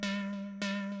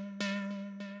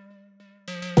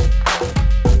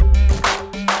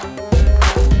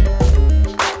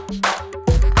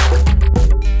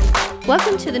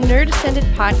to the Nerd Ascended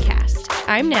podcast.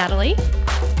 I'm Natalie.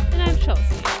 And I'm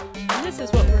Chelsea. And this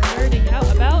is what we're nerding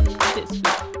out about this week.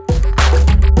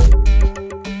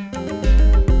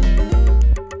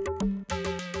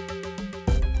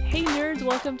 Hey nerds,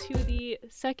 welcome to the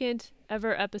second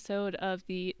ever episode of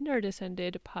the Nerd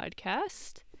Ascended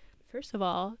podcast. First of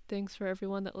all, thanks for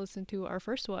everyone that listened to our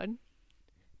first one.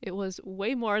 It was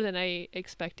way more than I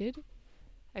expected.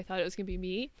 I thought it was going to be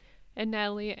me and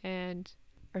Natalie and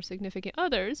our significant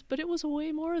others, but it was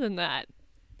way more than that.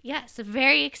 Yes,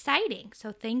 very exciting.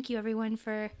 So thank you everyone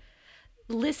for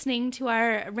listening to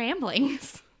our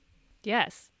ramblings.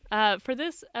 Yes. For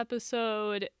this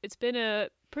episode, it's been a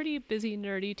pretty busy,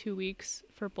 nerdy 2 weeks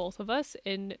for both of us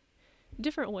in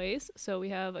different ways. So we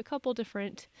have a couple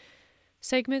different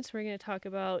segments. We're going to talk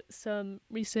about some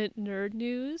recent nerd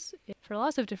news for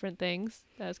lots of different things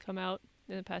that has come out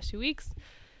in the past 2 weeks.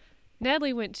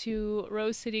 Natalie went to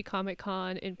Rose City Comic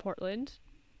Con in Portland,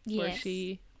 where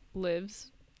she lives.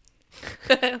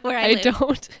 Where I live.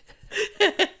 don't.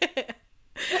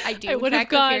 I do. I would have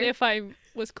gone if I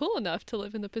was cool enough to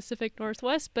live in the Pacific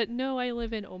Northwest, but no, I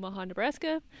live in Omaha,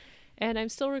 Nebraska, and I'm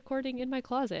still recording in my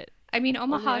closet. I mean,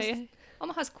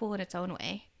 Omaha's cool in its own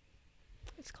way.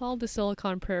 It's called the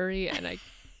Silicon Prairie, and I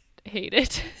hate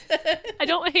it. I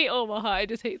don't hate Omaha, I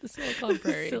just hate the Silicon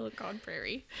Prairie. Silicon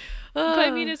Prairie. But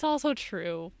I mean, it's also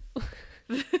true.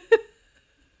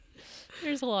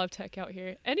 There's a lot of tech out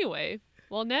here. Anyway,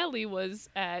 while Natalie was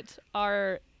at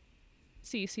our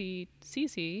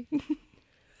CCCC.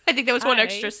 I think that was one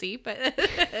extra C, but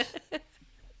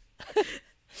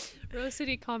Rose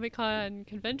City Comic Con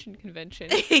convention.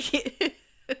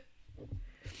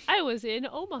 I was in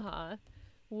Omaha,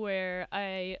 where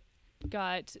I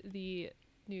got the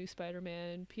new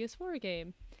Spider-Man PS4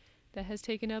 game that has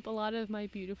taken up a lot of my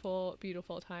beautiful,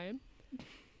 beautiful time,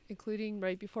 including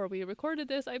right before we recorded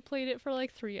this. I played it for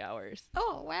like 3 hours.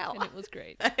 Oh, wow. And it was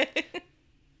great.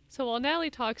 So while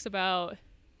Natalie talks about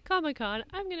Comic-Con,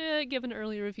 I'm going to give an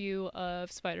early review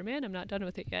of Spider-Man. I'm not done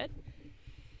with it yet.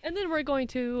 And then we're going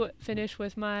to finish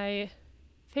with my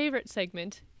favorite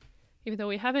segment, even though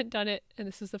we haven't done it, and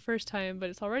this is the first time, but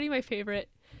it's already my favorite,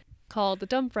 called the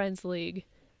Dumb Friends League.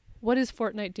 What is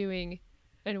Fortnite doing,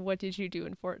 and what did you do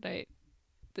in Fortnite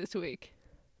this week?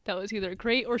 That was either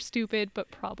great or stupid, but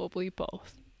probably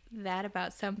both. That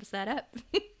about sums that up.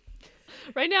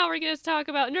 Right now, we're going to talk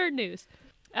about nerd news.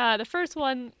 The first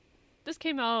one, this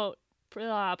came out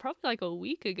probably like a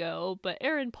week ago, but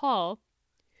Aaron Paul,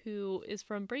 who is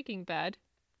from Breaking Bad,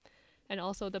 and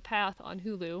also The Path on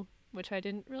Hulu, which I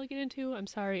didn't really get into. I'm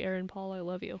sorry, Aaron Paul, I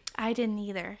love you. I didn't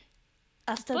either.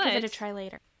 I'll still give it a try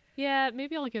later. Yeah,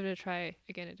 maybe I'll give it a try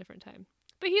again at a different time.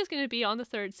 But he's going to be on the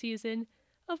third season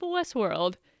of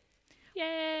Westworld.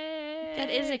 Yay! That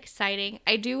is exciting.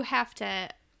 I do have to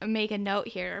make a note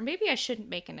here, or maybe I shouldn't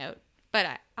make a note, but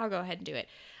I'll go ahead and do it.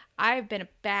 I've been a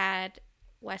bad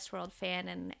Westworld fan,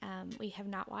 and we have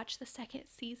not watched the second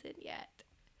season yet.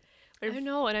 I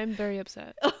know, and I'm very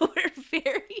upset. We're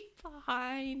very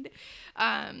behind.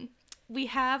 We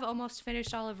have almost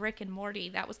finished all of Rick and Morty.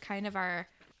 That was kind of our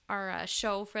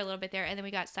show for a little bit there, and then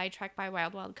we got sidetracked by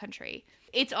Wild Wild Country.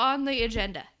 It's on the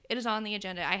agenda. It is on the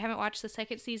agenda. I haven't watched the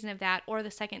second season of that or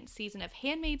the second season of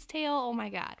Handmaid's Tale. Oh my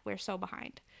god, we're so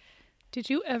behind. Did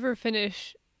you ever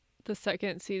finish the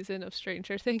second season of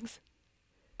Stranger Things?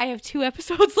 I have 2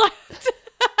 episodes left.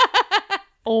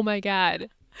 Oh my god.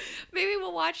 Maybe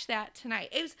we'll watch that tonight.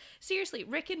 It was seriously,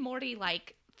 Rick and Morty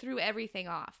like threw everything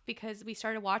off because we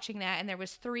started watching that and there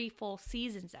was 3 full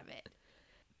seasons of it.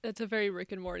 That's a very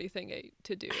Rick and Morty thing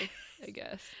to do, I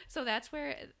guess. So that's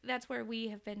where we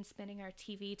have been spending our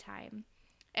TV time.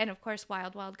 And of course,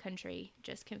 Wild Wild Country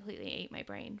just completely ate my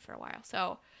brain for a while.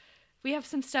 So we have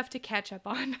some stuff to catch up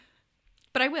on.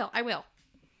 But I will.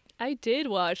 I did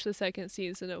watch the second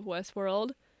season of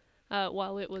Westworld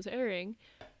while it was airing,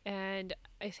 and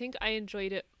I think I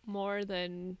enjoyed it more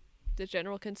than the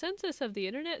general consensus of the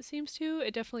internet seems to.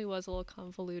 It definitely was a little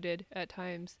convoluted at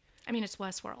times. I mean, it's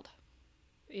Westworld.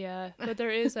 Yeah, but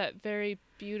there is that very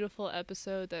beautiful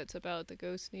episode that's about the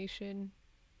Ghost Nation.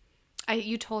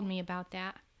 You told me about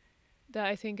that. That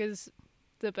I think is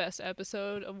the best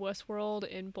episode of Westworld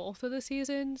in both of the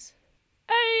seasons.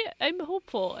 I'm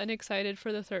hopeful and excited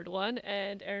for the third one,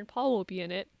 and Aaron Paul will be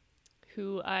in it,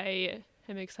 who I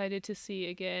am excited to see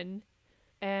again.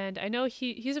 And I know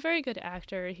he's a very good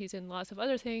actor. He's in lots of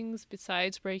other things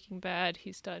besides Breaking Bad.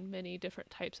 He's done many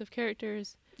different types of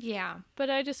characters. Yeah.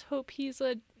 But I just hope he's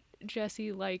a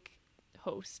Jesse-like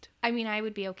host. I mean, I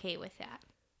would be okay with that.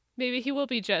 Maybe he will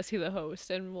be Jesse the host,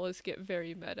 and we'll just get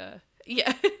very meta.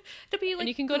 Yeah. It'll be like and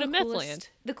you can go to Methland.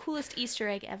 The coolest Easter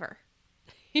egg ever.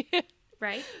 Yeah.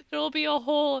 Right? There will be a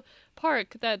whole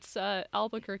park that's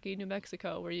Albuquerque, New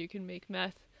Mexico, where you can make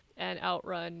meth and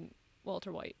outrun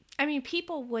Walter White. I mean,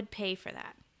 people would pay for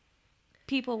that.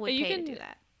 People would You pay can- to do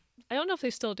that. I don't know if they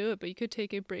still do it, but you could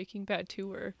take a Breaking Bad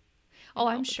tour. Oh,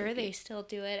 in I'm sure Albuquerque. they still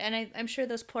do it. And I'm sure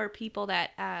those poor people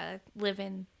that live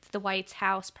in the White's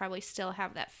house probably still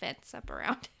have that fence up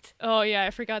around it. Oh, yeah,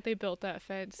 I forgot they built that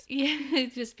fence. Yeah,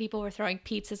 it's just people were throwing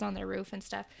pizzas on their roof and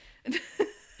stuff.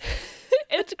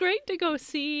 It's great to go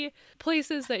see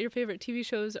places that your favorite TV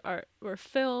shows were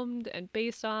filmed and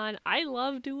based on. I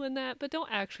love doing that, but don't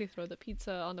actually throw the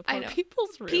pizza on the I poor know.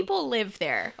 people's roof. People live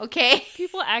there, okay?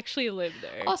 People actually live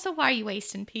there. Also, why are you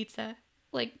wasting pizza?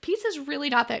 Like, pizza's really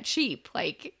not that cheap.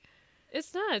 Like,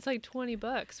 It's not. It's like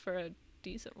 $20 for a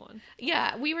decent one.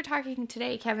 yeah, we were talking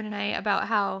today, Kevin and I, about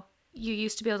how you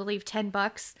used to be able to leave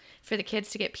 $10 for the kids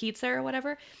to get pizza or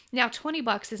whatever. Now,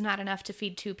 $20 is not enough to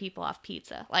feed 2 people off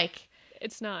pizza. Like,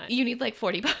 It's not. you need like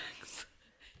 $40.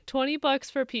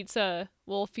 $20 for pizza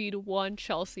will feed one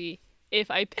Chelsea if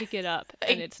I pick it up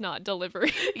and it's not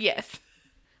delivery. Yes.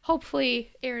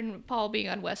 Hopefully, Aaron Paul being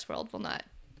on Westworld will not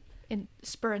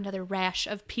spur another rash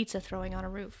of pizza throwing on a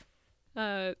roof.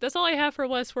 That's all I have for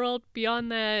Westworld.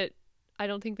 Beyond that, I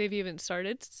don't think they've even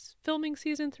started filming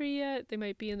season 3 yet. They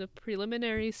might be in the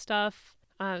preliminary stuff.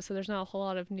 So there's not a whole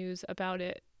lot of news about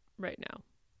it right now.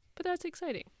 But that's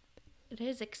exciting. It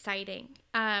is exciting.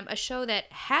 A show that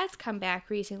has come back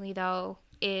recently, though,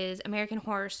 is American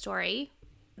Horror Story.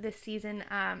 This season,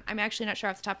 I'm actually not sure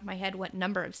off the top of my head what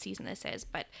number of season this is,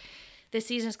 but this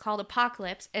season is called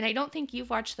Apocalypse, and I don't think you've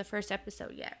watched the first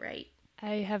episode yet, right?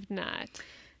 I have not.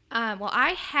 Well,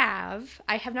 I have.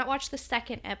 I have not watched the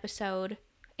second episode,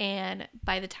 and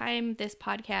by the time this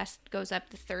podcast goes up,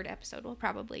 the third episode will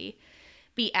probably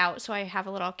be out, so I have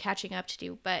a little catching up to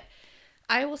do, but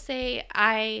I will say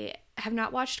I have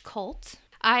not watched Cult.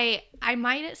 I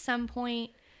might at some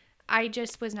point. I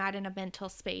just was not in a mental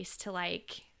space to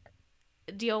like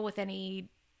deal with any.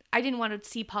 I didn't want to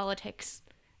see politics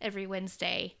every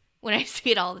Wednesday when I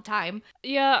see it all the time.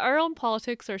 Yeah, our own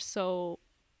politics are so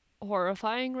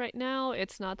horrifying right now.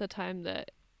 It's not the time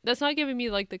that's not giving me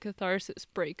like the catharsis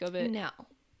break of it. No.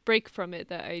 Break from it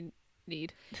that I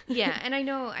need. Yeah, and I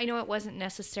know it wasn't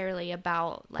necessarily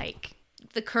about like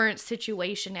the current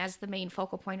situation as the main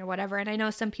focal point or whatever, and I know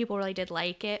some people really did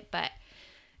like it, but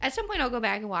at some point I'll go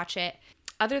back and watch it.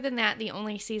 Other than that, the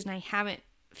only season I haven't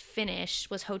finished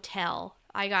was Hotel.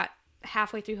 I got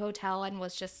halfway through Hotel and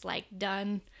was just like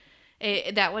done.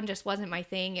 That one just wasn't my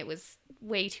thing. It was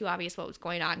way too obvious what was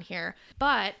going on here.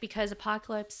 But because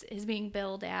Apocalypse is being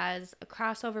billed as a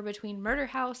crossover between Murder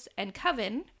House and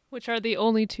Coven, Which are the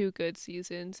only 2 good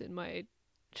seasons in my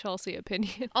Chelsea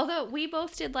opinion. although we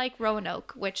both did like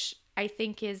Roanoke, which I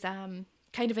think is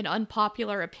kind of an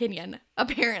unpopular opinion,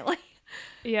 apparently.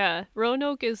 Yeah,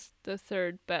 Roanoke is the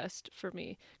 3rd best for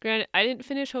me. Granted, I didn't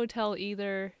finish Hotel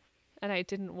either, and I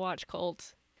didn't watch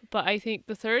Cult. But I think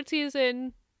the 3rd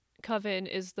season, Coven,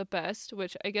 is the best,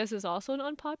 which I guess is also an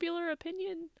unpopular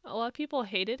opinion. A lot of people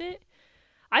hated it.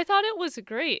 I thought it was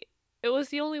great. It was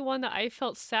the only one that I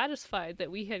felt satisfied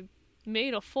that we had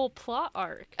made a full plot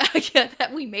arc. Yeah,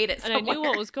 that we made it And I somewhere. knew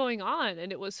what was going on,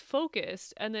 and it was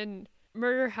focused. And then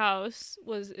Murder House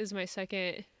is my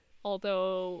second,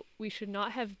 although we should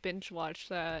not have binge watched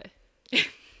that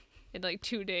in like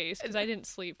 2 days because I didn't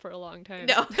sleep for a long time.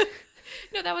 No.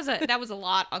 No, that was a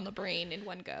lot on the brain in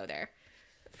one go there.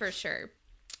 For sure.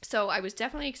 So I was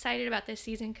definitely excited about this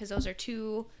season because those are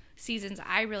 2 seasons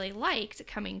I really liked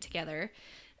coming together.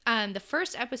 The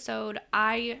first episode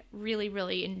I really,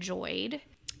 really enjoyed.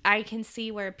 I can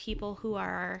see where people who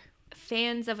are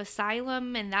fans of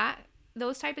Asylum and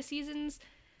those type of seasons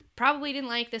probably didn't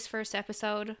like this first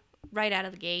episode right out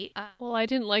of the gate. Well, I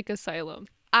didn't like Asylum.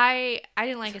 I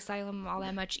didn't like Asylum all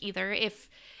that much either. If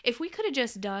we could have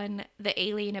just done the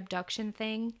alien abduction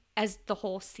thing as the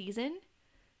whole season,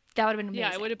 that would have been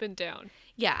amazing. Yeah, I would have been down.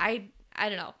 Yeah, I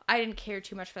don't know. I didn't care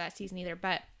too much for that season either,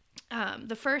 but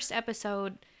the first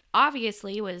episode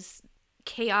obviously was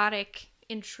chaotic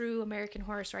in true American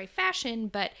Horror Story fashion,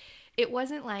 but it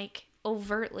wasn't like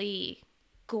overtly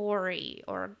gory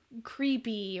or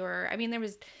creepy or, I mean, there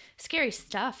was scary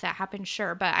stuff that happened,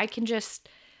 sure, but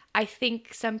I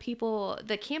think some people,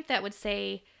 the camp that would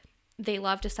say they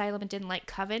loved Asylum and didn't like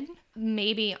Coven,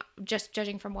 maybe just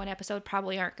judging from one episode,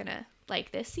 probably aren't gonna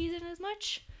like this season as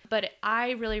much. But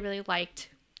I really, really liked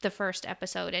the first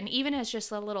episode, and even as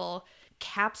just a little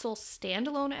capsule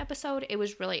standalone episode, it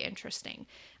was really interesting.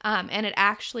 And it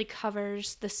actually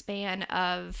covers the span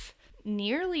of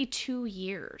nearly 2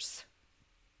 years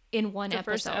in one episode.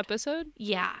 The first episode?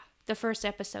 Yeah, the first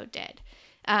episode did.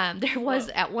 There was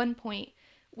at one point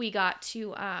we'd got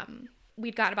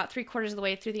about 3/4 of the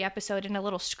way through the episode and a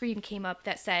little screen came up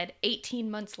that said 18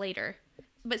 months later.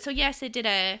 But so yes, it did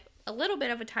a little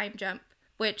bit of a time jump,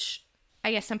 which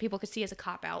I guess some people could see as a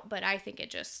cop-out, but I think it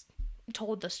just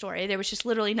told the story. There was just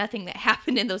literally nothing that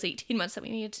happened in those 18 months that we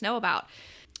needed to know about.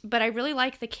 But I really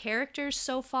like the characters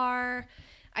so far.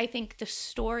 I think the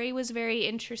story was very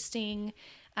interesting.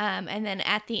 And then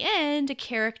at the end, a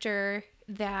character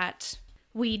that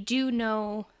we do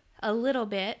know a little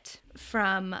bit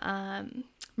from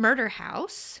Murder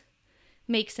House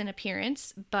makes an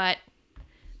appearance, but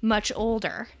much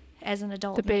older as an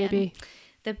adult man.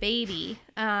 The baby.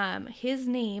 His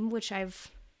name, which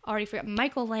I've already forgotten,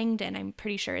 Michael Langdon, I'm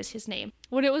pretty sure is his name.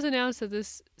 When it was announced that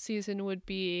this season would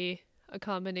be a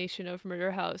combination of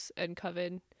Murder House and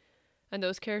Coven, and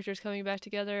those characters coming back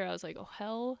together, I was like, oh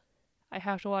hell, I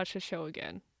have to watch the show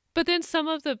again. But then some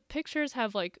of the pictures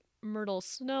have like Myrtle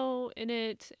Snow in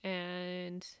it,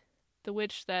 and the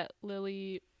witch that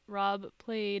Lily Robb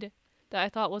played that I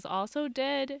thought was also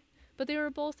dead, but they were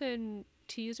both in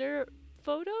teaser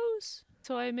photos,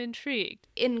 so I'm intrigued.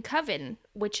 In Coven,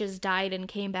 witches died and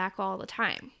came back all the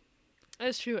time.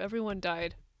 That's true, everyone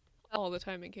died all the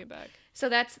time and came back. So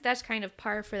that's kind of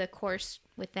par for the course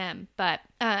with them. But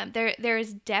there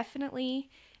is definitely,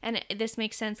 and this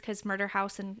makes sense because Murder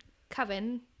House and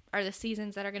Coven are the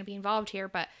seasons that are going to be involved here,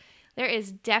 but there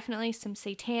is definitely some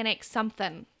satanic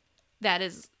something that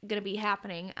is going to be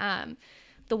happening.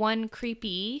 The one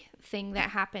creepy thing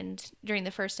that happened during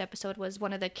the first episode was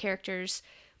one of the characters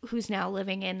who's now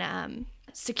living in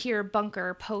secure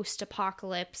bunker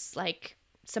post-apocalypse, like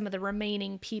some of the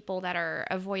remaining people that are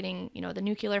avoiding, the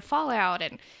nuclear fallout,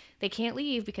 and they can't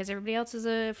leave because everybody else is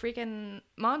a freaking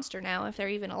monster now, if they're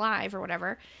even alive or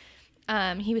whatever.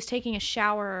 He was taking a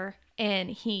shower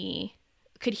and he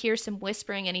could hear some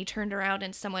whispering, and he turned around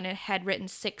and someone had written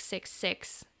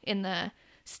 666 in the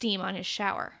steam on his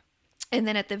shower. And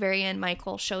then at the very end,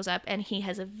 Michael shows up and he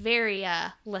has a very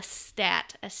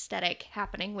Lestat aesthetic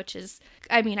happening, which is,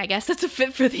 I guess that's a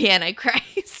fit for the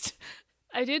Antichrist.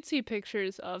 I did see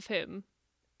pictures of him,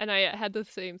 and I had the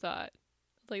same thought.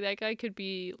 Like, that guy could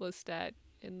be Lestat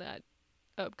in that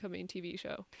upcoming TV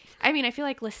show. I feel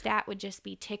like Lestat would just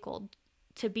be tickled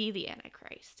to be the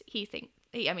Antichrist. He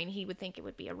would think it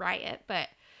would be a riot, but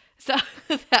so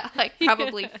that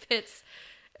probably fits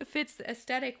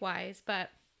aesthetic-wise. But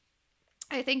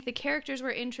I think the characters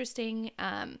were interesting.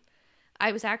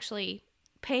 I was actually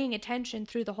paying attention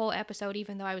through the whole episode,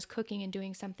 even though I was cooking and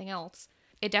doing something else.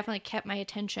 It definitely kept my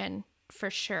attention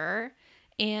for sure.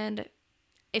 And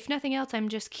if nothing else, I'm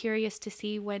just curious to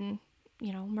see when,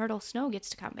 Myrtle Snow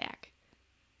gets to come back.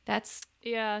 That's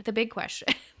the big question.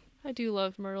 I do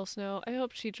love Myrtle Snow. I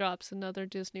hope she drops another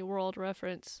Disney World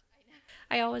reference.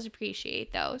 I always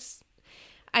appreciate those.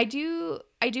 I do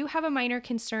have a minor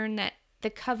concern that the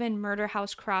Coven Murder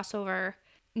House crossover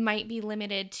might be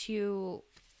limited to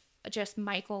just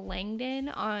Michael Langdon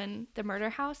on the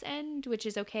Murder House end, which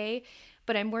is okay.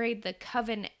 But I'm worried the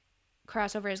Coven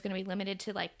crossover is going to be limited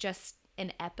to just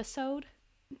an episode.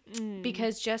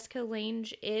 Because Jessica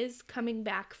Lange is coming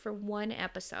back for one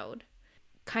episode.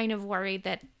 Kind of worried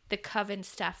that the Coven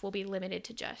stuff will be limited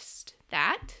to just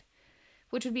that,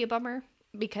 which would be a bummer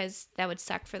because that would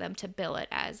suck for them to bill it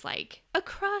as a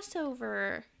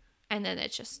crossover and then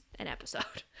it's just an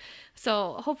episode.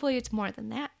 So hopefully it's more than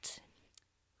that.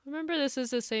 Remember, this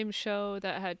is the same show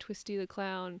that had Twisty the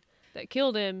Clown that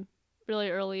killed him really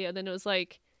early, and then it was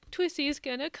Twisty's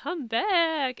gonna come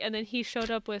back, and then he showed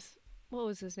up with, what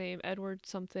was his name, Edward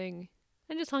something,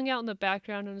 and just hung out in the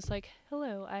background and was like,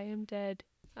 hello, I am dead.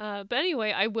 But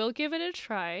anyway, I will give it a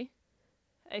try.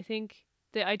 I think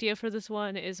the idea for this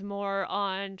one is more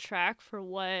on track for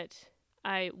what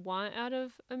I want out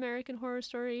of American Horror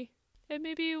Story. And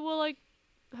maybe we'll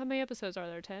how many episodes are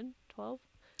there? 10? 12?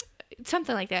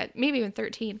 Something like that. Maybe even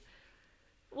 13.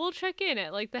 We'll check in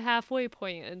at the halfway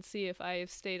point and see if I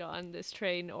have stayed on this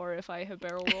train or if I have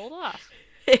barrel rolled off.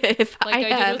 If I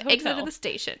have exited the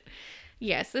station.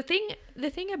 Yes, the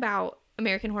thing about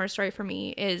American Horror Story for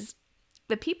me is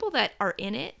the people that are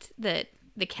in it, the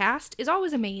cast is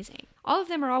always amazing. All of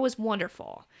them are always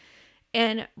wonderful.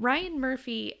 And Ryan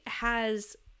Murphy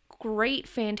has great,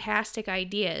 fantastic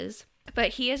ideas, but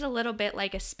he is a little bit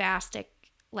like a spastic,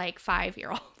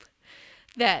 5-year-old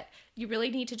that you really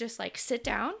need to just sit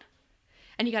down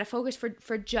and you got to focus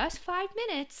for just 5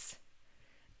 minutes.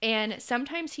 And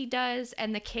sometimes he does,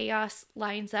 and the chaos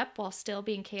lines up while still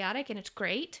being chaotic, and it's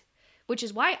great, which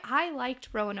is why I liked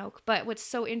Roanoke. But what's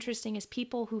so interesting is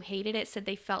people who hated it said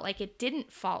they felt like it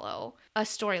didn't follow a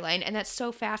storyline. And that's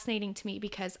so fascinating to me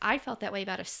because I felt that way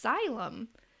about Asylum.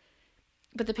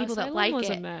 But the people that like was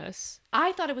it, a mess.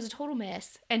 I thought it was a total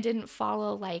mess and didn't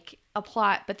follow like a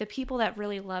plot. But the people that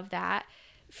really love that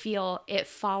feel it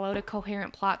followed a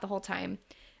coherent plot the whole time.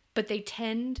 But they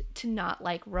tend to not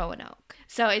like Roanoke.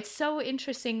 So it's so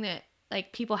interesting that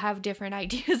like people have different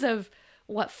ideas of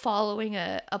what following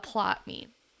a plot means.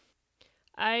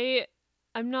 I'm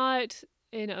not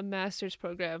in a master's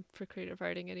program for creative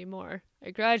writing anymore.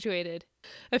 I graduated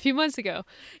a few months ago.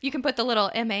 You can put the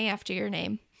little MA after your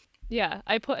name. Yeah,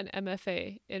 I put an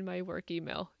MFA in my work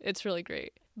email. It's really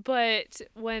great. But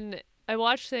when I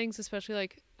watch things, especially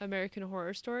like American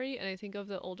Horror Story, and I think of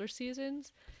the older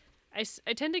seasons, I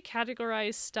tend to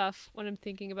categorize stuff when I'm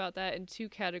thinking about that in two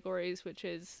categories, which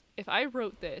is if I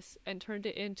wrote this and turned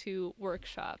it into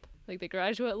workshop, like the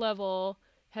graduate level,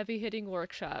 heavy hitting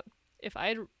workshop, if I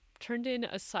had turned in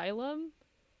Asylum,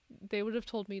 they would have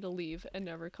told me to leave and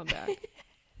never come back.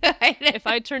 If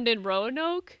I turned in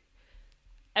Roanoke,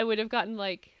 I would have gotten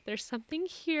like, there's something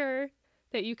here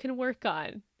that you can work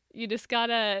on. You just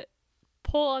gotta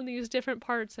pull on these different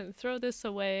parts and throw this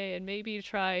away and maybe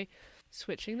try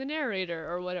switching the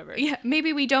narrator or whatever. Yeah,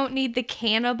 maybe we don't need the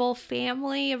cannibal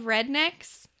family of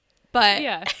rednecks, but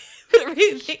yeah,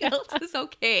 everything else is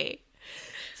okay.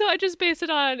 So I just base it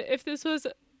on if this was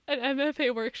an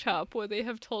MFA workshop, would they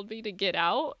have told me to get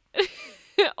out?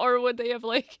 Or would they have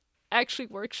like actually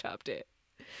workshopped it?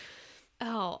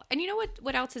 Oh, and you know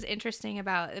what else is interesting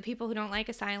about the people who don't like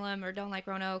Asylum or don't like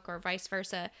Roanoke or vice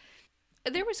versa?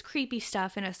 There was creepy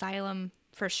stuff in Asylum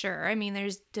for sure. I mean,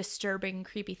 there's disturbing,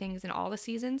 creepy things in all the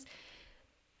seasons.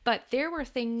 But there were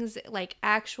things like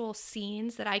actual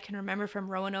scenes that I can remember from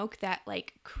Roanoke that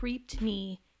like creeped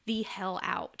me the hell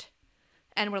out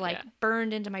and were like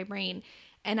burned into my brain.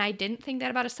 And I didn't think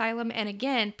that about Asylum. And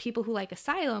again, people who like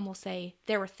Asylum will say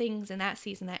there were things in that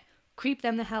season that creep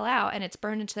them the hell out and it's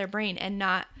burned into their brain, and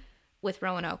not with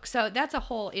Roanoke. So that's a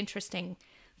whole interesting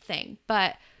thing.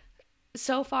 But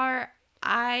so far,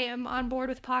 I am on board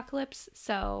with Apocalypse.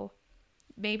 So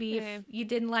maybe if you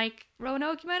didn't like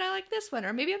Roanoke, you might not like this one.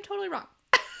 Or maybe I'm totally wrong.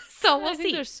 So we'll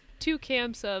see. There's two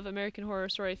camps of American Horror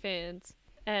Story fans.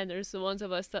 And there's the ones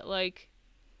of us that like...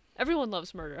 Everyone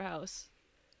loves Murder House.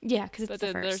 Yeah, because it's but the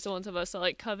then first. There's the ones of us that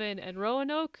like Coven and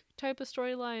Roanoke type of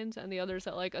storylines, and the others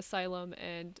that like Asylum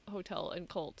and Hotel and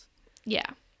Cult. Yeah.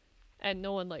 And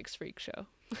no one likes Freak Show.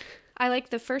 I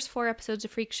like the first 4 episodes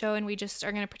of Freak Show, and we just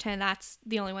are going to pretend that's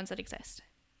the only ones that exist.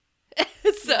 So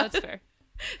yeah, that's fair.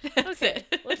 That's okay,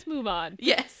 it. let's move on.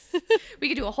 Yes. We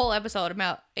could do a whole episode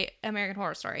about American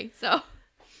Horror Story. So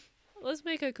let's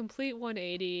make a complete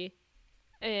 180.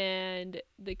 And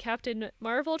the Captain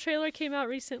Marvel trailer came out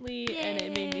recently. Yay. And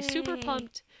it made me super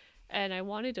pumped, and I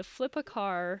wanted to flip a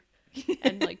car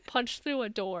and like punch through a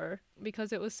door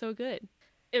because it was so good.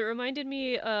 It reminded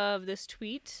me of this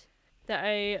tweet that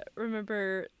I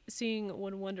remember seeing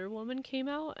when Wonder Woman came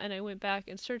out, and I went back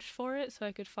and searched for it so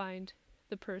I could find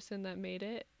the person that made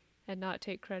it and not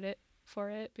take credit for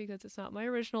it because it's not my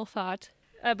original thought.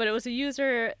 But it was a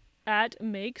user at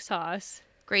Meg Sauce.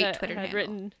 Great Twitter had handle.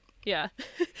 Written, yeah,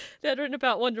 that had written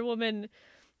about Wonder Woman.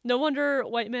 No wonder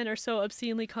white men are so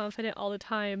obscenely confident all the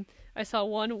time. I saw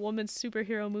one woman's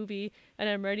superhero movie, and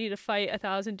I'm ready to fight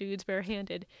 1,000 dudes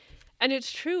barehanded. And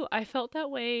it's true. I felt that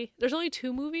way. There's only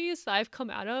 2 movies that I've come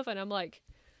out of, and I'm like,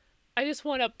 I just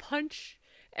want to punch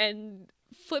and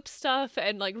flip stuff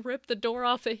and like rip the door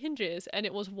off the hinges. And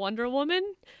it was Wonder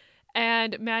Woman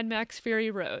and Mad Max Fury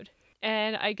Road.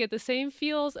 And I get the same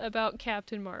feels about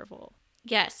Captain Marvel.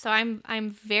 Yes, so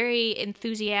I'm very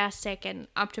enthusiastic and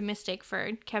optimistic for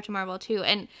Captain Marvel too.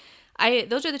 And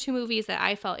those are the 2 movies that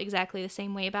I felt exactly the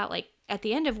same way about. Like at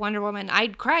the end of Wonder Woman, I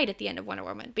cried at the end of Wonder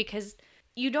Woman because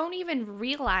you don't even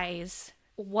realize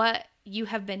what you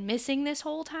have been missing this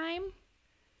whole time.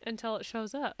 Until it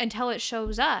shows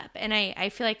up. And I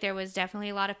feel like there was definitely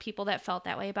a lot of people that felt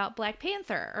that way about Black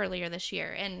Panther earlier this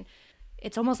year. And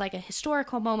it's almost like a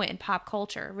historical moment in pop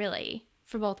culture, really,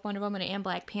 for both Wonder Woman and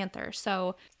Black Panther.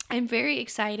 So I'm very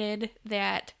excited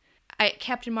that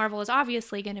Captain Marvel is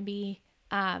obviously going to be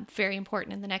very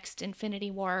important in the next Infinity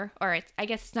War. Or I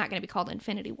guess it's not going to be called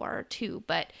Infinity War 2,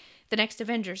 but the next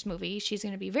Avengers movie, she's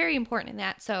going to be very important in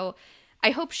that. So I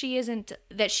hope she isn't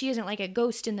like a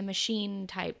Ghost in the Machine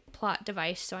type plot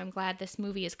device. So I'm glad this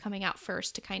movie is coming out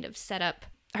first to kind of set up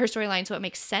her storyline so it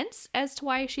makes sense as to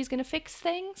why she's going to fix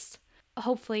things.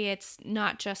 Hopefully it's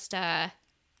not just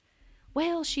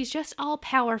well, she's just all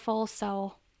powerful,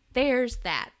 so there's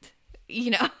that.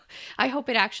 You know, I hope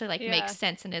it actually makes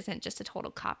sense and isn't just a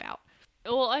total cop out.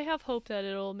 Well, I have hope that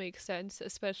it'll make sense,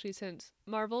 especially since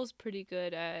Marvel's pretty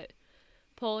good at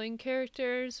pulling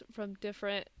characters from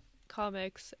different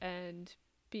comics and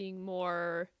being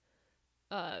more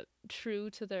true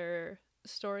to their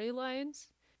storylines.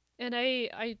 And I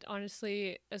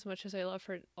honestly, as much as I love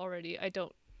her already, I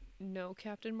don't know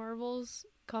Captain Marvel's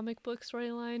comic book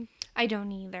storyline. I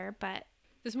don't either, but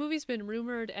This movie's been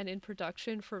rumored and in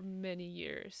production for many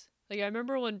years. Like, I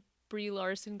remember when Brie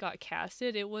Larson got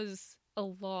casted, it was a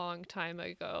long time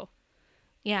ago.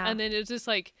 yeah. And then it just,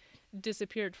 like,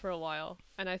 disappeared for a while,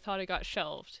 and I thought it got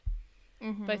shelved.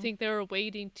 Mm-hmm. But I think they were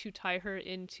waiting to tie her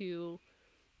into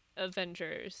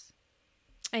Avengers,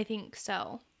 I think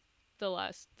so. the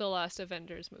last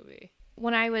Avengers movie.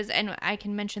 When I was, and I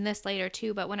can mention this later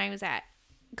too, but when I was at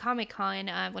Comic-Con,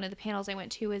 one of the panels I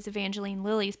went to was Evangeline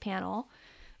Lilly's panel,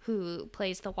 who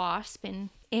plays the Wasp in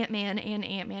Ant-Man and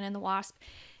Ant-Man and the Wasp.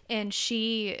 And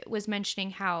she was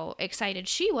mentioning how excited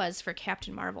she was for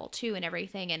Captain Marvel too and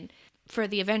everything, and for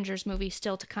the Avengers movie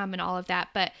still to come and all of that.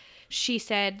 But she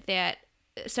said that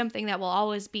something that will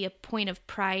always be a point of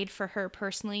pride for her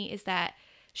personally is that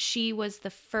she was the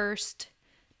first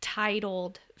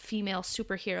titled female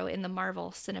superhero in the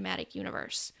Marvel Cinematic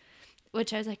Universe,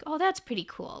 which I was like, oh, that's pretty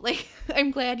cool. Like,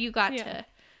 I'm glad you got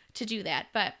to do that.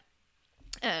 But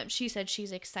she said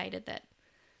she's excited that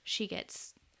she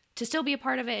gets to still be a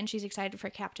part of it, and she's excited for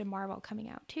Captain Marvel coming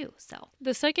out too. So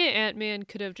The second Ant-Man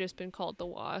could have just been called the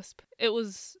Wasp. It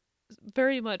was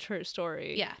very much her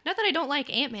story. yeah, not that I don't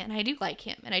like Ant-Man. I do like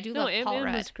him, and I do love Paul Ant-Man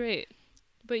Rudd. was great,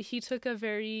 but he took a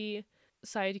very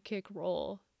sidekick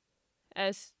role,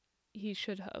 as he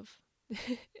should have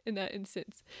in that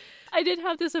instance. I did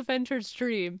have this Avengers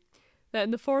dream that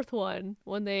in the fourth one,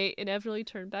 when they inevitably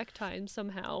turn back time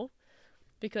somehow,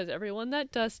 because everyone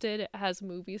that dusted has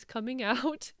movies coming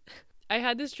out, I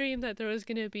had this dream that there was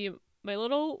going to be my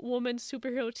little woman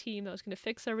superhero team that was going to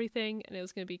fix everything, and it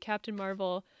was going to be Captain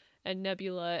Marvel and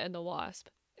Nebula and the Wasp.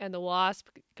 And the Wasp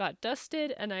got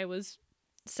dusted, and I was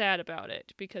sad about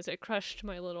it because it crushed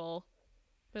my little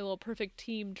perfect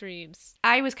team dreams.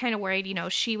 I was kind of worried,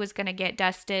 she was going to get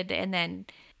dusted, and then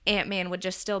Ant-Man would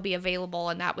just still be available,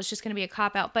 and that was just going to be a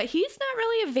cop-out. But he's not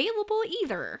really available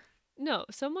either. No,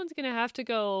 someone's going to have to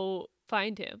go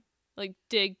find him. Like,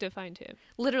 dig to find him.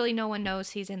 Literally no one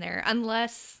knows he's in there,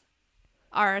 unless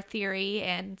our theory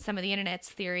and some of the internet's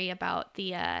theory about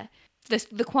the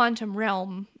quantum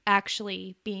realm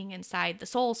actually being inside the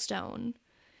Soul Stone.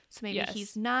 So maybe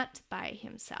he's not by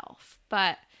himself.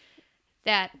 But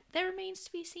that remains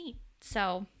to be seen.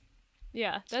 So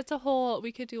yeah,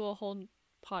 we could do a whole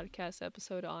podcast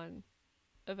episode on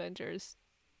Avengers.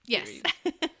 Yes.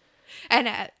 And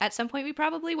at some point we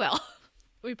probably will.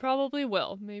 We probably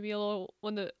will. Maybe a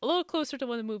little closer to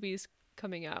when the movie's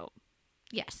coming out.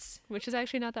 Yes. Which is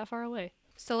actually not that far away.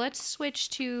 So let's switch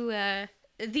to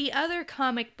the other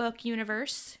comic book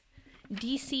universe,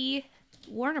 DC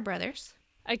Warner Brothers.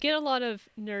 I get a lot of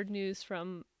nerd news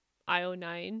from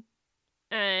IO9,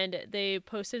 and they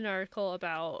posted an article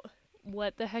about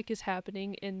what the heck is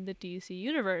happening in the DC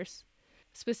universe.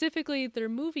 Specifically their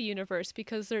movie universe,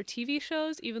 because their TV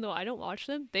shows, even though I don't watch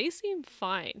them, they seem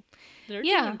fine. They're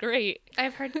doing great.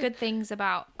 I've heard good things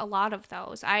about a lot of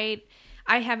those. I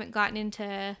haven't gotten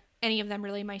into any of them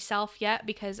really myself yet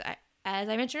because, as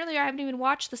I mentioned earlier, I haven't even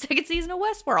watched the second season of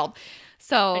Westworld.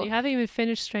 So and you haven't even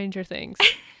finished Stranger Things.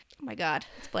 Oh my God,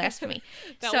 it's blasphemy.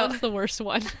 That one's the worst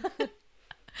one.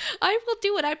 I will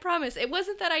do it, I promise. It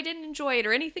wasn't that I didn't enjoy it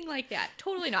or anything like that.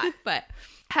 Totally not. But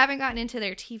haven't gotten into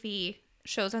their TV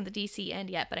shows on the DC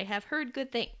end yet, but I have heard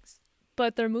good things.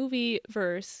 But their movie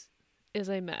verse is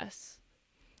a mess.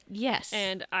 Yes.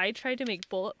 And I tried to make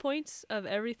bullet points of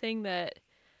everything that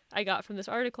I got from this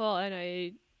article, and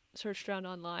I searched around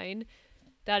online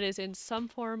that is in some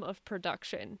form of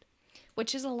production.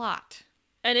 Which is a lot.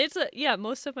 And it's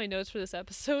most of my notes for this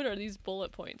episode are these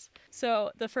bullet points.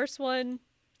 So the first one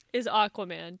is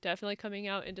Aquaman, definitely coming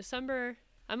out in December.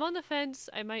 I'm on the fence.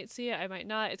 I might see it, I might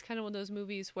not. It's kind of one of those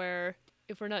movies where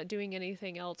if we're not doing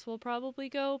anything else, we'll probably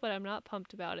go, but I'm not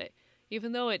pumped about it.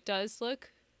 Even though it does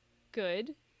look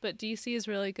good, but DC is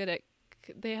really good at,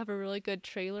 they have a really good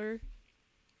trailer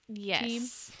team.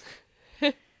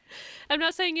 I'm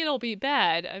not saying it'll be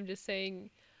bad. I'm just saying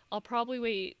I'll probably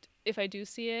wait, if I do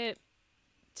see it,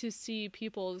 to see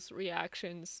people's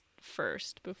reactions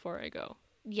first before I go.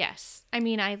 Yes. I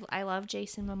mean, I love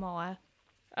Jason Momoa.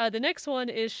 The next one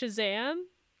is Shazam,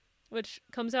 which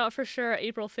comes out for sure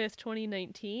April 5th,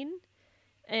 2019.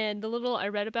 And the little I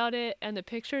read about it, and the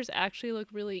pictures actually look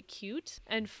really cute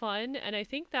and fun. And I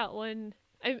think that one,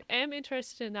 I am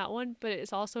interested in that one, but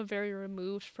it's also very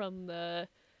removed from the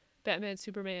Batman,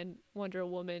 Superman, Wonder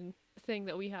Woman thing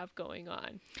that we have going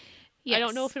on. Yes. I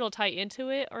don't know if it'll tie into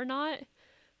it or not,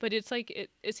 but it's like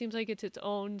it seems like it's its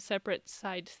own separate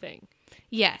side thing.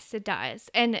 Yes, it does.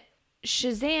 And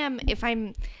Shazam,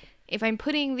 if I'm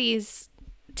putting these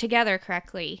together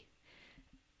correctly,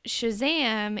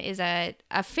 Shazam is a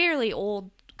fairly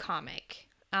old comic.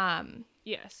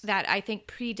 Yes. That I think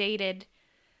predated,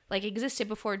 like existed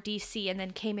before DC and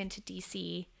then came into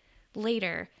DC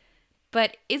later.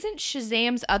 But isn't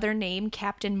Shazam's other name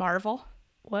Captain Marvel?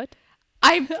 What?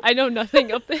 I know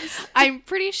nothing of this. I'm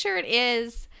pretty sure it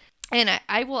is. And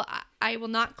I will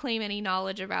not claim any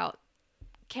knowledge about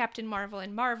Captain Marvel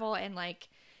and like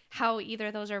how either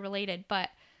of those are related. But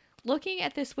looking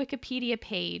at this Wikipedia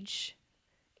page,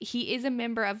 he is a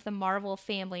member of the Marvel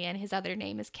family and his other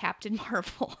name is Captain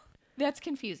Marvel. That's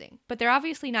confusing. But they're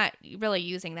obviously not really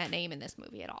using that name in this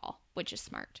movie at all, which is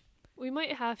smart. We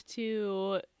might have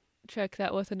to check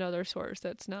that with another source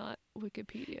that's not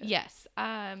Wikipedia. Yes.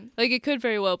 Like it could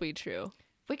very well be true.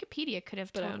 Wikipedia could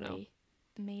have But I don't totally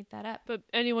made that up. But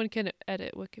anyone can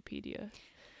edit Wikipedia.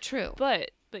 True.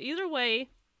 But either way,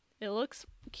 it looks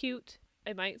cute.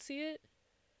 I might see it.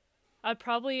 I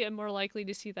probably am more likely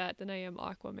to see that than I am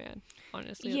Aquaman,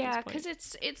 honestly. Yeah, because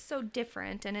it's so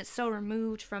different and it's so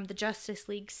removed from the Justice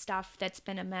League stuff that's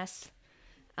been a mess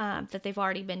that they've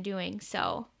already been doing.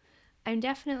 So I'm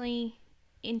definitely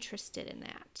interested in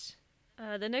that.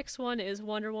 The next one is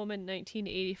Wonder Woman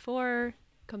 1984.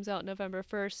 Comes out November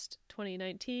 1st,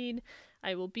 2019.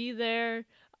 I will be there.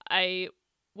 I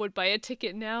would buy a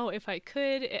ticket now if I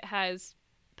could. It has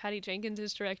Patty Jenkins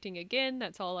is directing again.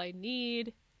 That's all I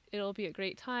need. It'll be a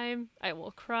great time. I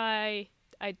will cry.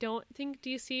 I don't think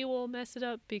DC will mess it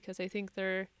up because I think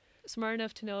they're smart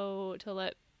enough to know to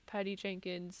let Patty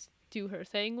Jenkins do her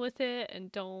thing with it and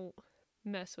don't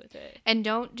mess with it. And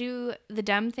don't do the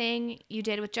dumb thing you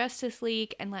did with Justice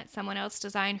League and let someone else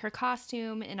design her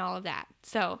costume and all of that.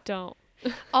 So don't.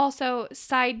 Also,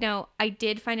 side note, I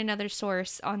did find another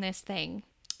source on this thing.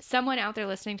 Someone out there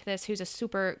listening to this who's a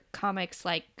super comics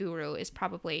like guru is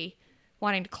probably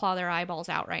wanting to claw their eyeballs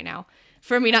out right now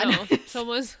for me not knowing.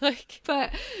 Someone's like,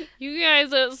 but you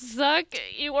guys that suck,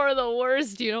 you are the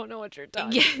worst. You don't know what you're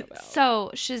talking about.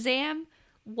 So Shazam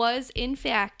was in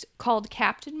fact called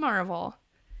Captain Marvel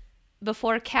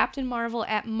before Captain Marvel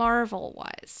at Marvel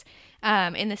was.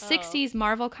 In the 60s,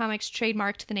 Marvel Comics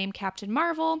trademarked the name Captain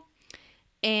Marvel.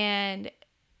 And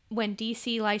when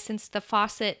DC licensed the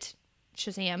Fawcett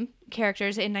Shazam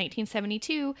characters in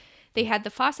 1972, they had the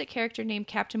Fawcett character named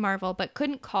Captain Marvel, but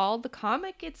couldn't call the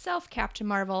comic itself Captain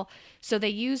Marvel, so they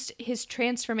used his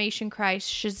transformation cry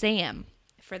Shazam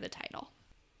for the title.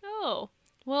 Oh.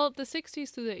 Well, the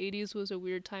 60s through the 80s was a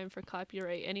weird time for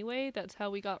copyright anyway. That's how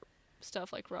we got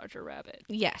stuff like Roger Rabbit.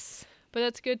 Yes. But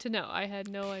that's good to know. I had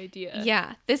no idea.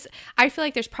 Yeah. I feel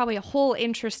like there's probably a whole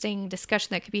interesting discussion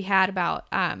that could be had about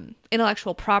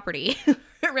intellectual property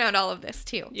around all of this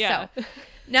too. Yeah. So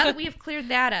now that we have cleared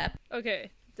that up.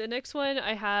 Okay. The next one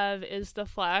I have is The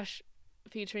Flash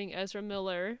featuring Ezra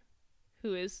Miller,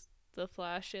 who is the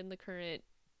Flash in the current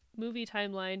movie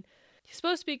timeline. He's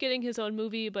supposed to be getting his own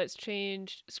movie, but it's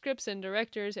changed scripts and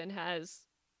directors and has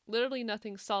literally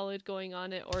nothing solid going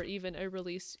on it or even a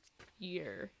release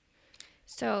year.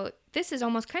 So this is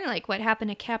almost kind of like what happened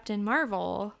to Captain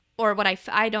Marvel, or what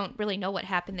I don't really know what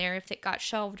happened there, if it got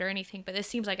shelved or anything, but this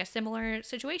seems like a similar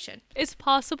situation. It's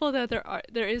possible that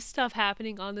there is stuff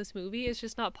happening on this movie. It's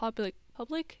just not public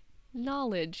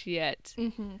knowledge yet.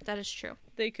 Mm-hmm, that is true.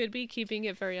 They could be keeping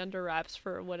it very under wraps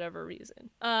for whatever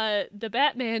reason. The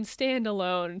Batman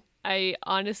standalone, I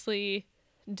honestly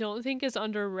don't think is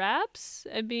under wraps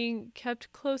and being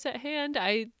kept close at hand.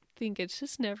 I think it's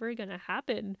just never gonna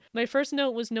happen. My first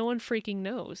note was no one freaking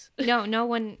knows. No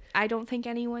one. I don't think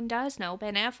anyone does know.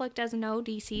 Ben Affleck doesn't know.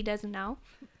 DC doesn't know.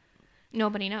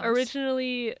 Nobody knows.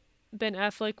 Originally, Ben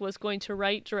Affleck was going to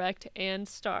write, direct, and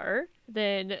star.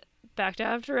 Then backed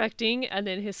out of directing, and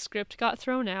then his script got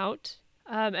thrown out.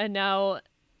 And now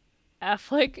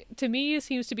Affleck, to me,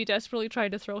 seems to be desperately trying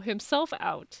to throw himself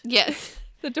out. Yes.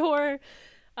 The door.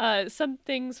 Some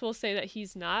things will say that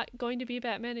he's not going to be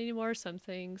Batman anymore. Some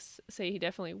things say he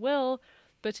definitely will.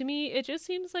 But to me, it just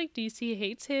seems like DC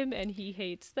hates him and he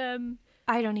hates them.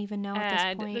 I don't even know at this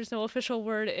point. And there's no official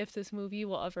word if this movie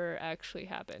will ever actually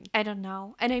happen. I don't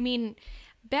know. And I mean,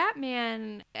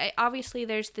 Batman, obviously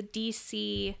there's the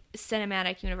DC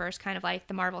cinematic universe, kind of like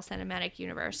the Marvel cinematic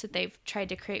universe that they've tried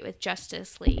to create with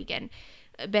Justice League, and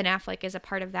Ben Affleck is a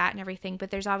part of that and everything,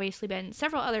 but there's obviously been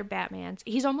several other Batmans.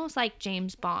 He's almost like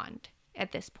James Bond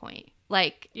at this point.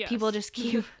 Like, yes. People just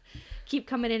keep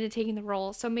coming in and taking the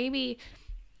role. So maybe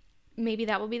maybe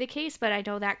that will be the case, but I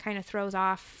know that kind of throws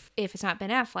off, if it's not Ben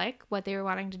Affleck, what they were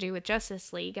wanting to do with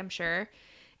Justice League, I'm sure.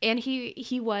 And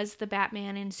he was the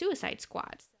Batman in Suicide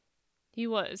Squad. He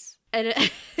was. And,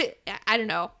 I don't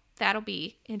know. That'll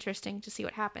be interesting to see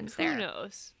what happens there. Who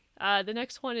knows? The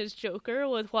next one is Joker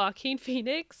with Joaquin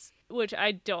Phoenix, which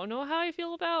I don't know how I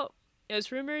feel about.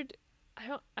 It's rumored.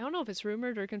 I don't know if it's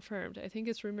rumored or confirmed. I think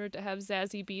it's rumored to have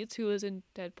Zazie Beetz, who is in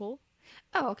Deadpool.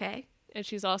 Oh, okay. And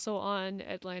she's also on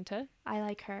Atlanta. I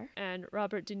like her. And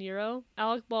Robert De Niro.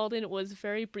 Alec Baldwin was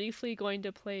very briefly going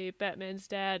to play Batman's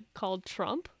dad called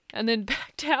Trump, and then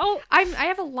backed out. I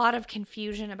have a lot of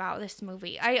confusion about this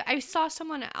movie. I saw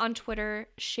someone on Twitter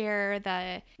share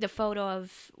the photo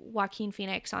of Joaquin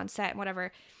Phoenix on set and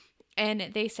whatever, and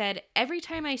they said, every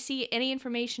time I see any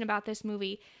information about this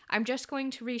movie, I'm just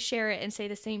going to reshare it and say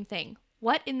the same thing.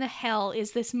 What in the hell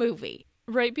is this movie?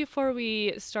 Right before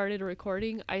we started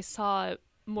recording, I saw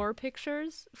more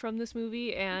pictures from this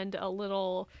movie and a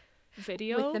little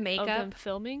video with the makeup of them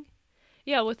filming.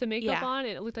 Yeah, with the makeup on,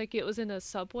 and it looked like it was in a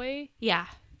subway. Yeah.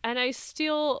 And I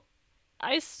still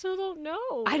don't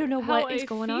know. I don't know what is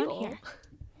going on here.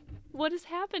 What is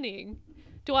happening?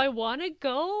 Do I want to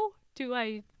go? Do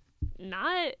I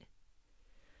not?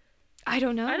 I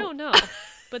don't know. I don't know.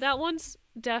 But that one's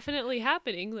definitely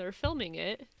happening. They're filming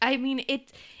it. I mean,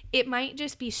 it might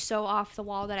just be so off the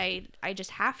wall that I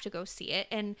just have to go see it.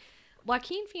 And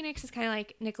Joaquin Phoenix is kind of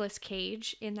like Nicolas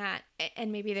Cage in that,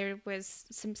 and maybe there was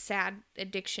some sad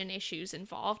addiction issues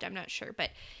involved, I'm not sure, but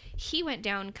he went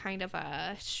down kind of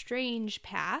a strange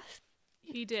path.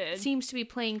 He did. Seems to be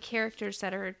playing characters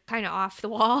that are kind of off the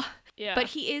wall. Yeah. But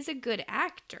he is a good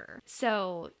actor.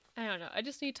 So I don't know. I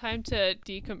just need time to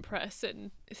decompress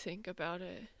and think about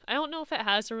it. I don't know if it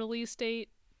has a release date.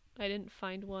 I didn't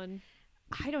find one.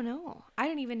 I don't know. I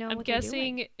don't even know I'm what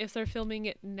guessing they're doing. if they're filming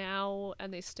it now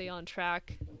and they stay on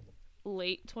track,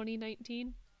 late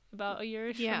 2019, about a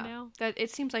year from now. That it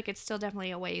seems like it's still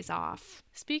definitely a ways off.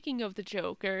 Speaking of the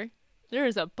Joker, there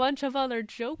is a bunch of other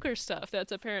Joker stuff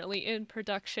that's apparently in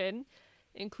production,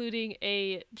 including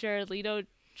a Jared Leto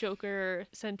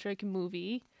Joker-centric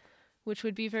movie, which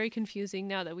would be very confusing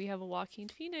now that we have a Joaquin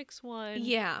Phoenix one.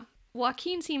 Yeah.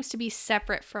 Joaquin seems to be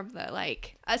separate from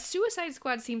a Suicide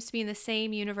Squad seems to be in the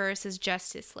same universe as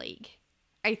Justice League,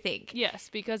 I think. Yes,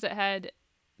 because it had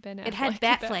Ben Affleck. It had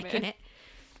Batfleck in it.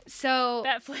 So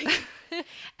Batfleck.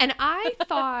 And I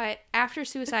thought after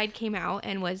Suicide came out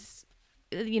and was,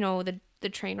 the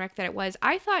train wreck that it was,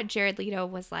 I thought Jared Leto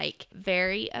was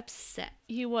very upset.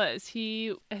 He was.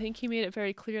 I think he made it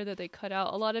very clear that they cut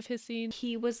out a lot of his scenes.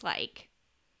 He was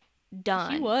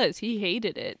done. He was. He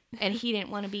hated it. And he didn't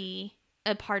want to be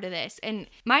a part of this. And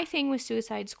my thing with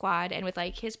Suicide Squad and with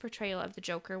his portrayal of the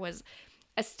Joker was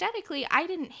aesthetically, I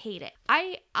didn't hate it.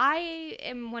 I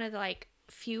am one of the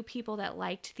few people that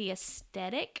liked the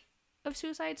aesthetic of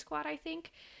Suicide Squad, I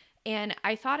think. And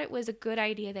I thought it was a good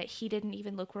idea that he didn't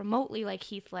even look remotely like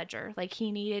Heath Ledger.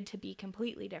 He needed to be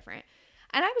completely different.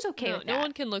 And I was okay with that. No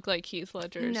one can look like Heath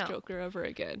Ledger's Joker ever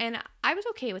again. And I was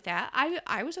okay with that.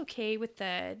 I was okay with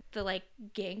the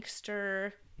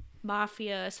gangster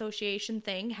mafia association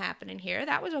thing happening here.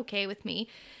 That was okay with me.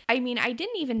 I mean, I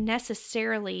didn't even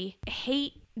necessarily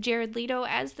hate Jared Leto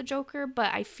as the Joker,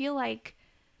 but I feel like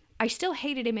I still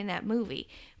hated him in that movie.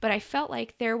 But I felt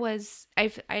like there was,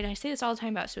 and I say this all the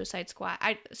time about Suicide Squad.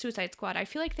 I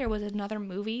feel like there was another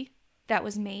movie that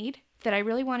was made that I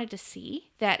really wanted to see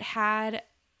that had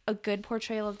a good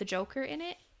portrayal of the Joker in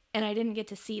it, and I didn't get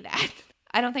to see that.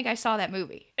 I don't think I saw that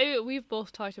movie. We've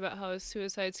both talked about how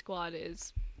Suicide Squad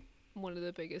is one of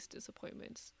the biggest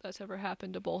disappointments that's ever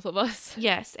happened to both of us.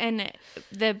 Yes, and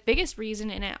the biggest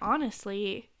reason in it,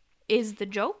 honestly, is the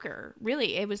Joker.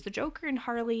 Really, it was the Joker and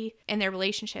Harley and their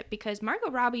relationship, because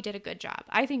Margot Robbie did a good job.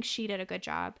 I think she did a good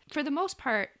job. For the most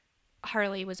part,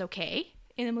 Harley was okay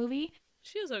in the movie.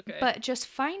 She was okay. But just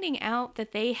finding out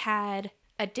that they had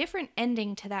a different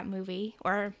ending to that movie,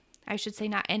 or I should say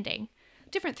not ending,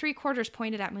 different 3/4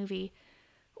 point of that movie,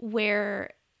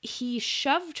 where he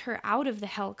shoved her out of the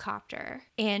helicopter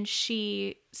and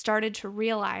she started to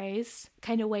realize,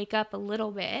 kind of wake up a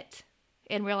little bit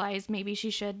and realize maybe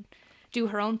she should do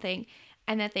her own thing,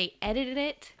 and that they edited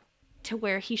it to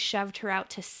where he shoved her out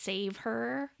to save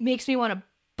her, makes me want to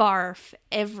barf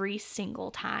every single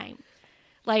time.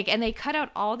 And they cut out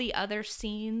all the other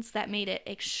scenes that made it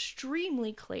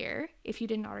extremely clear, if you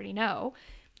didn't already know,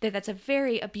 that that's a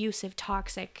very abusive,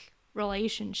 toxic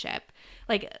relationship.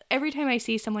 Every time I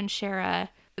see someone share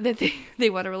that they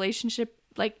want a relationship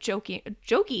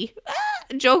jokey,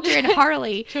 Joker and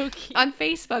Harley Jokey. on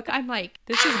Facebook. I'm like,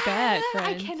 This is bad, I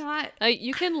friends. cannot.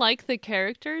 You can like the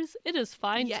characters. It is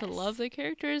fine Yes. to love the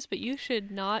characters, but you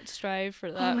should not strive for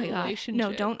Oh that my god. relationship.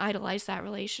 No, don't idolize that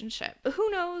relationship. Who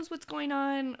knows what's going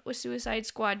on with Suicide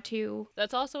Squad 2?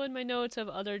 That's also in my notes of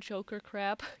other Joker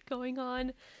crap going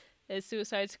on. Is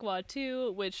Suicide Squad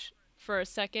 2, which for a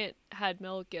second had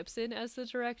Mel Gibson as the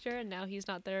director, and now he's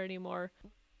not there anymore.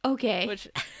 Okay. Which,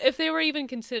 if they were even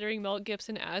considering Mel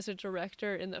Gibson as a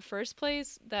director in the first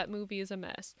place, that movie is a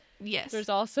mess. Yes. There's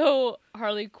also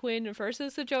Harley Quinn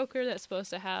versus the Joker that's supposed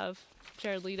to have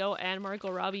Jared Leto and Margot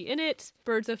Robbie in it.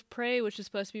 Birds of Prey, which is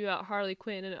supposed to be about Harley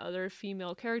Quinn and other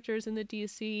female characters in the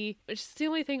DC, which is the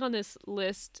only thing on this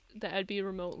list that I'd be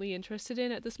remotely interested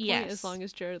in at this point, Yes. as long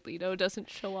as Jared Leto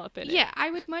doesn't show up in it. Yeah, I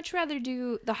would much rather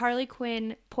do the Harley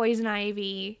Quinn, Poison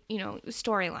Ivy,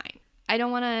 storyline.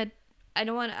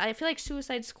 I feel like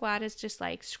Suicide Squad has just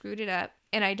like screwed it up,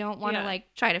 and I don't want to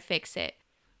like try to fix it.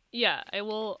 Yeah, I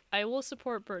will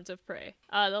support Birds of Prey.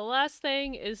 The last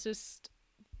thing is just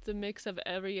the mix of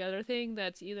every other thing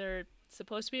that's either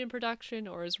supposed to be in production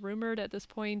or is rumored at this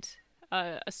point.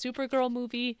 A Supergirl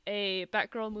movie, a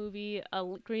Batgirl movie, a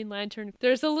Green Lantern.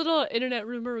 There's a little internet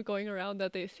rumor going around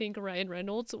that they think Ryan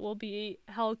Reynolds will be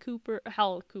Hal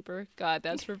Cooper. God,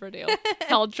 that's Riverdale.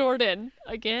 Hal Jordan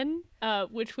again,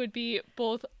 which would be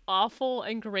both awful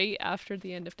and great after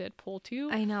the end of Deadpool 2.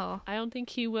 I know. I don't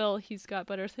think he will. He's got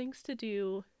better things to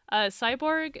do.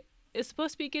 Cyborg is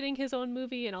supposed to be getting his own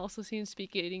movie and also seems to be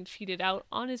getting cheated out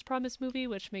on his promised movie,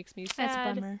 which makes me sad.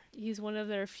 That's a bummer. He's one of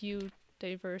their few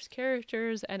diverse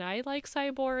characters, and I like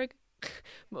Cyborg,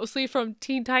 mostly from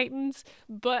Teen Titans,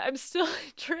 but I'm still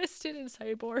interested in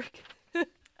Cyborg.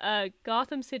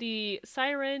 Gotham City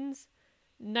Sirens,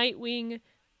 Nightwing,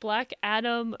 Black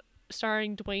Adam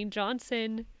starring Dwayne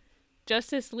Johnson,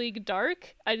 Justice League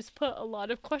Dark. I just put a lot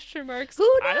of question marks. Who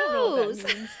knows? I don't know what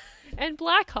that means. And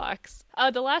Blackhawks.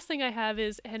 The last thing I have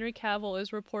is Henry Cavill is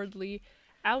reportedly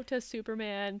out as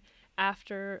Superman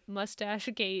after Mustache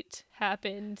Gate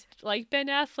happened. Like Ben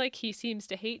Affleck, he seems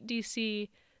to hate DC.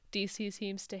 DC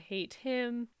seems to hate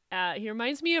him. He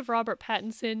reminds me of Robert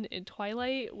Pattinson in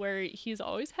Twilight, where he's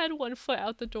always had one foot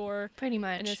out the door. Pretty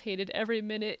much. And has hated every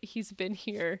minute he's been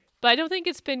here. But I don't think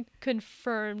it's been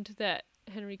confirmed that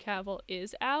Henry Cavill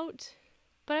is out.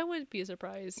 But I wouldn't be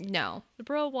surprised. No. The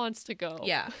bro wants to go.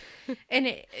 Yeah.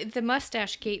 And the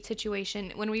Mustache Gate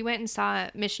situation, when we went and saw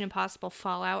Mission Impossible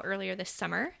Fallout earlier this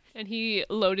summer. And he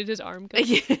loaded his arm gun.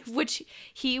 Which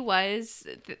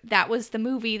that was the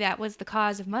movie that was the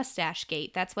cause of Mustache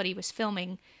Gate. That's what he was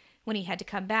filming when he had to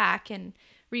come back and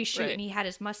reshoot, right. And he had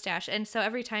his mustache. And so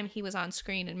every time he was on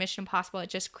screen in Mission Impossible, it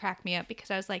just cracked me up because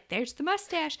I was like, there's the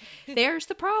mustache. There's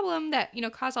the problem that,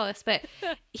 caused all this. But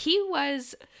he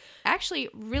was actually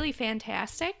really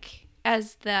fantastic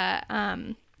as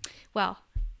the, well,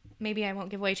 maybe I won't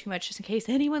give away too much just in case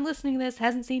anyone listening to this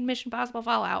hasn't seen Mission Impossible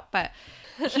Fallout, but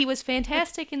he was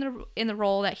fantastic in the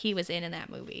role that he was in that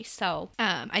movie. So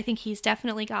I think he's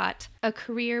definitely got a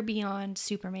career beyond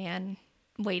Superman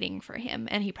waiting for him,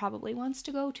 and he probably wants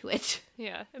to go to it.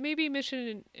 Yeah, and maybe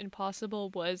Mission Impossible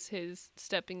was his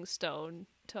stepping stone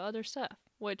to other stuff.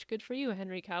 Which, good for you,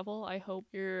 Henry Cavill. I hope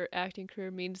your acting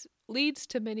career leads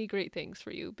to many great things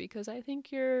for you, because I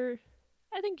think you're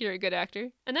a good actor.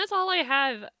 And that's all I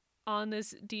have on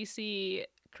this DC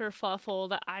kerfuffle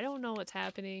that I don't know what's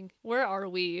happening. Where are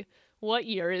we? What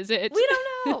year is it? We don't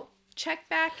know. Check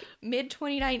back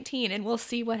mid-2019 and we'll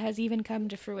see what has even come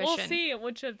to fruition. We'll see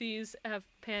which of these have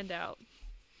panned out.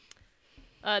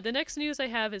 The next news I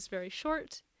have is very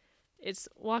short. It's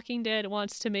Walking Dead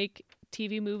wants to make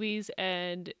TV movies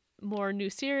and more new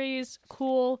series.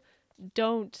 Cool.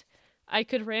 Don't. I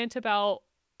could rant about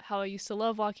how I used to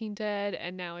love Walking Dead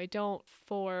and now I don't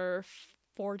for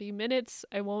 40 minutes.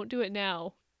 I won't do it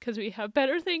now because we have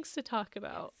better things to talk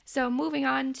about. So moving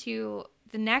on to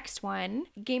the next one,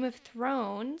 Game of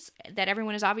Thrones, that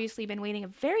everyone has obviously been waiting a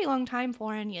very long time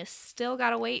for, and you still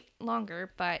gotta wait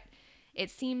longer, but it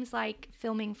seems like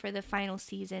filming for the final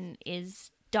season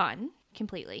is done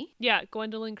completely. Yeah,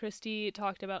 Gwendolyn Christie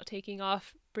talked about taking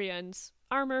off Brienne's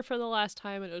armor for the last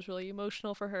time, and it was really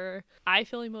emotional for her. I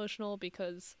feel emotional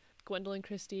because Gwendolyn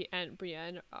Christie and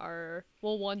Brienne are,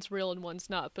 well, one's real and one's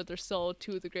not, but they're still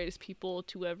two of the greatest people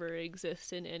to ever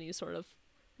exist in any sort of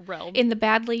realm. In the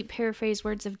badly paraphrased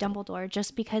words of Dumbledore,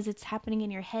 just because it's happening in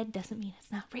your head doesn't mean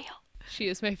it's not real. She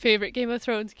is my favorite Game of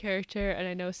Thrones character, and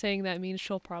I know saying that means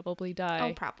she'll probably die.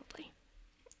 Oh, probably.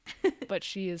 But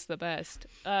she is the best.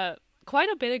 Quite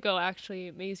a bit ago,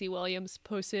 actually, Maisie Williams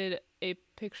posted a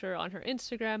picture on her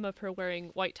Instagram of her wearing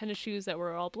white tennis shoes that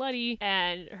were all bloody,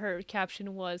 and her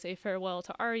caption was a farewell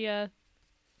to Arya.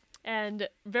 And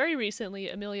very recently,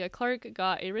 Emilia Clarke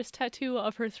got a wrist tattoo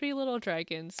of her 3 little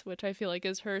dragons, which I feel like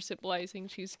is her symbolizing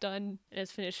she's done and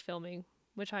has finished filming,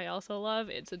 which I also love.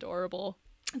 It's adorable.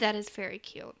 That is very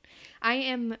cute.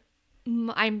 I'm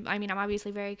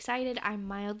obviously very excited. I'm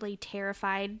mildly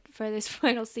terrified for this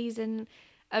final season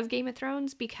of Game of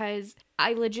Thrones because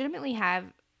I legitimately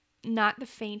have not the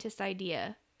faintest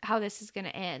idea how this is going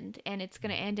to end, and it's going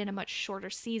to end in a much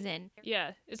shorter season.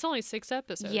 Yeah, it's only 6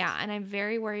 episodes. Yeah, and I'm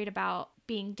very worried about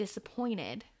being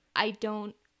disappointed. I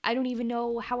don't even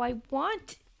know how I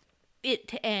want it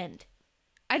to end.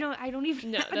 I don't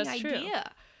even have an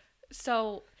idea.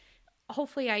 So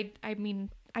hopefully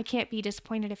I can't be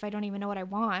disappointed if I don't even know what I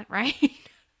want, right?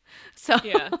 So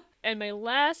yeah. And my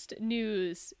last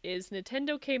news is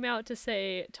Nintendo came out to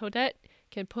say Toadette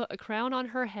can put a crown on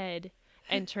her head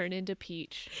and turn into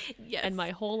Peach. Yes. And my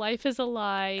whole life is a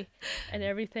lie, and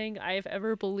everything I've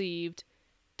ever believed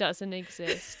doesn't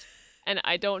exist. And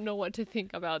I don't know what to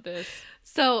think about this.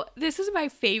 So this is my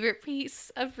favorite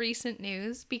piece of recent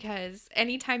news because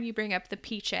anytime you bring up the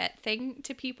Peachette thing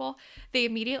to people, they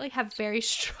immediately have very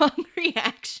strong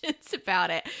reactions about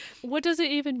it. What does it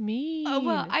even mean? Oh,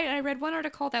 well, I read one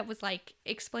article that was like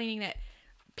explaining that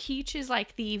Peach is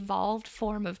like the evolved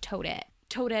form of Toadette.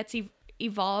 Toadettes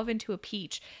evolve into a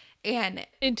peach. And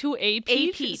into a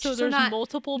peach? So there's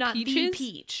multiple not peaches? Not the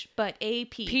peach, but a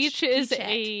peach. Peach is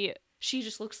Peachette. She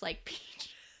just looks like Peach.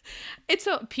 It's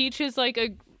so Peach is like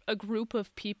a group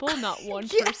of people, not one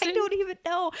yeah, person. I don't even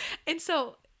know. And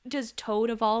so, does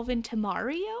Toad evolve into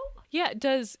Mario? Yeah,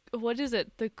 what is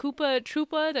it? The Koopa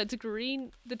Troopa that's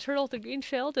green, the turtle with the green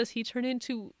shell, does he turn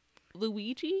into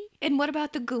Luigi? And what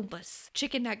about the Goombas?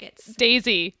 Chicken nuggets.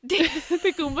 Daisy. The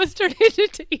Goombas turn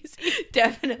into Daisy.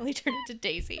 Definitely turn into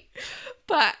Daisy.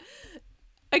 But,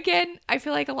 again, I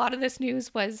feel like a lot of this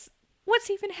news was,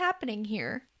 what's even happening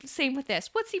here? Same with this.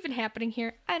 What's even happening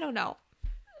here? I don't know.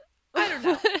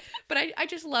 But I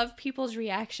just love people's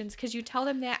reactions because you tell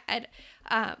them that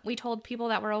we told people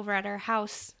that were over at our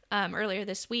house earlier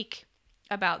this week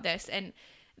about this, and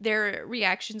their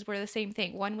reactions were the same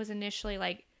thing. One was initially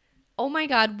like, oh my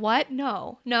God, what?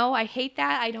 No, I hate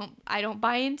that. I don't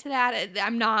buy into that.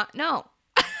 I'm not. No.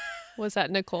 Was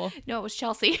that Nicole? No, it was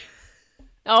Chelsea.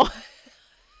 Oh.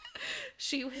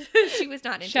 She was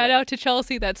not into Shout out to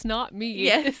Chelsea. That's not me.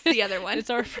 Yes, the other one. It's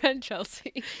our friend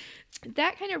Chelsea.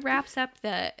 That kind of wraps up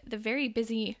the very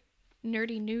busy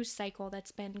nerdy news cycle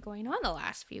that's been going on the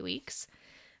last few weeks.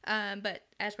 But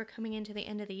as we're coming into the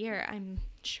end of the year, I'm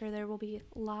sure there will be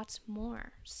lots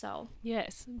more. So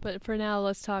yes, but for now,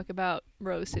 let's talk about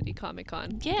Rose City Comic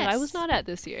Con. Yes, that I was not at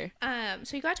this year.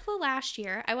 So you got to go last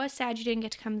year. I was sad you didn't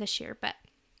get to come this year, but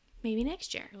maybe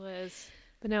next year. It was.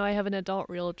 But now I have an adult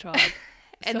real job.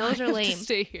 And so those I are have lame. to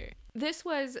stay here. This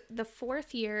was the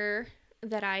 4th year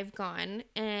that I've gone,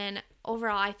 and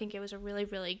overall I think it was a really,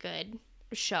 really good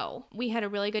show. We had a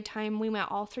really good time. We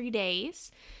went all 3 days.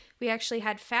 We actually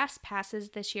had fast passes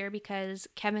this year because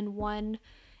Kevin won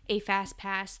a fast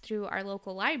pass through our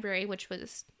local library, which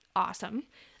was awesome.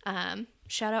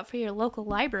 Shout out for your local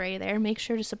library there. Make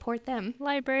sure to support them.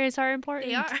 Libraries are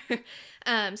important. They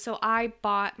are. So I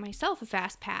bought myself a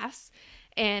fast pass,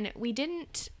 and we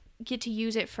didn't get to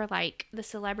use it for like the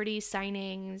celebrity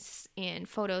signings and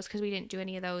photos because we didn't do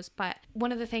any of those. But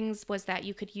one of the things was that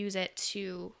you could use it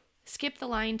to skip the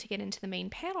line to get into the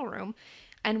main panel room.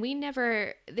 And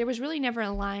there was really never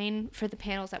a line for the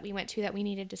panels that we went to that we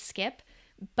needed to skip,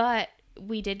 but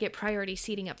we did get priority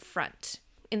seating up front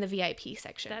in the VIP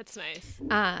section. That's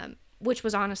nice. Which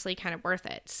was honestly kind of worth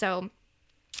it. So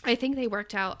I think they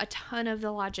worked out a ton of the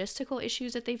logistical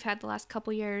issues that they've had the last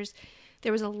couple years.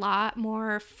 There was a lot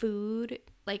more food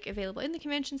like available in the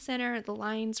convention center. The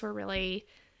lines were really,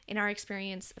 in our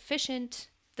experience, efficient.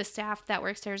 The staff that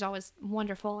works there is always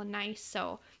wonderful and nice.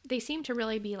 So they seem to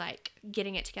really be like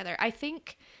getting it together. I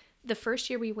think the first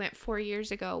year we went 4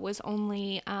 years ago was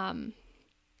only the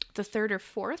 3rd or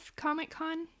 4th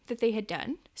Comic-Con that they had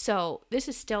done. So this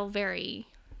is still very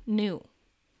new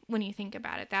when you think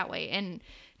about it that way. And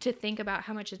to think about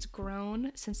how much it's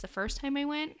grown since the first time I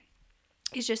went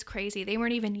is just crazy. They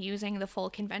weren't even using the full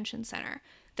convention center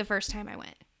the first time I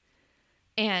went.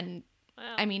 And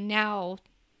wow. I mean, now,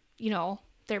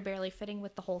 they're barely fitting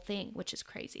with the whole thing, which is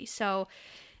crazy. So,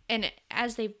 and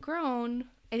as they've grown,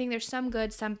 I think there's some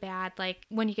good, some bad. Like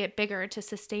when you get bigger to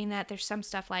sustain that, there's some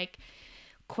stuff like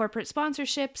corporate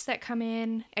sponsorships that come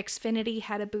in. Xfinity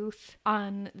had a booth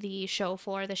on the show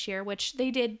floor this year, which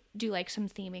they did do like some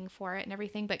theming for it and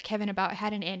everything, but Kevin about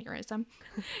had an aneurysm.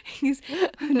 He's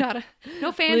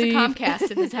no fans of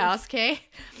Comcast in his house, okay?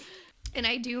 And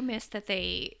I do miss that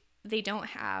they they don't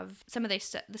have some of the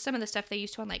stuff they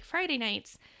used to on like Friday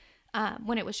nights,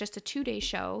 when it was just a 2-day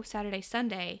show, Saturday,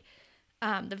 Sunday.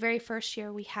 The very first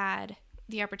year we had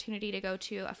the opportunity to go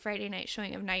to a Friday night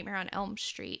showing of Nightmare on Elm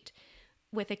Street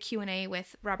with a Q&A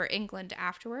with Robert Englund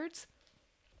afterwards.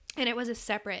 And it was a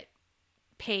separate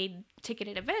paid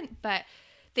ticketed event, but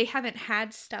they haven't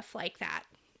had stuff like that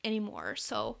anymore.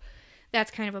 So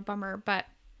that's kind of a bummer, but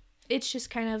it's just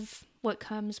kind of what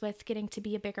comes with getting to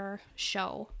be a bigger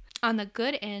show. On the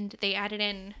good end, they added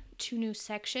in 2 new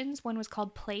sections. One was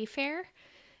called Playfair,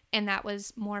 and that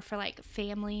was more for like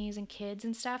families and kids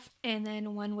and stuff. And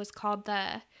then one was called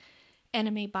the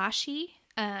Anime Bashi.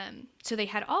 So they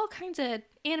had all kinds of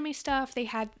anime stuff. They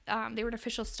had, they were an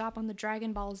official stop on the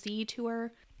Dragon Ball Z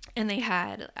tour, and they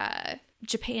had,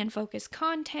 Japan focused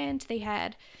content.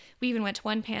 We even went to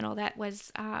one panel that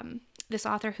was, this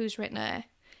author who's written a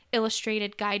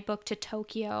illustrated guidebook to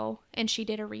Tokyo, and she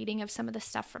did a reading of some of the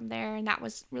stuff from there, and that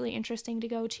was really interesting to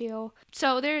go to.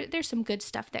 So there's some good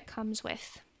stuff that comes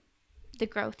with the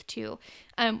growth too.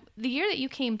 The year that you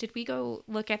came, did we go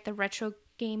look at the retro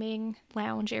gaming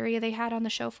lounge area they had on the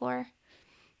show floor?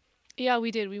 Yeah,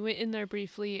 we did. We went in there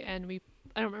briefly, and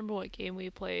I don't remember what game we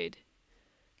played,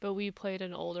 but we played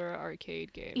an older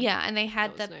arcade game. Yeah, and they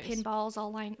had the nice.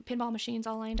 pinball machines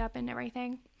all lined up and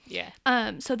everything. Yeah.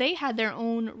 So they had their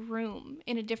own room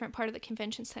in a different part of the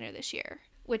convention center this year,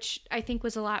 which I think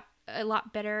was a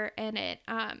lot better. And it,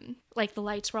 like the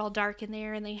lights were all dark in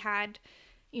there, and they had,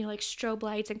 like strobe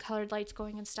lights and colored lights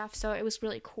going and stuff. So it was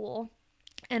really cool,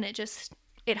 and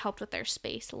it helped with their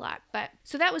space a lot. But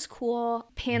so that was cool.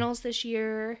 Panels this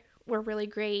year were really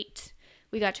great.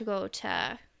 We got to go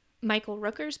to Michael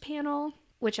Rooker's panel,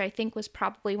 which I think was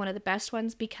probably one of the best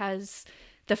ones, because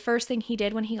the first thing he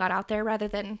did when he got out there, rather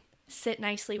than sit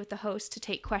nicely with the host to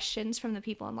take questions from the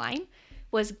people in line,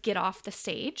 was get off the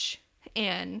stage.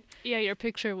 And yeah, your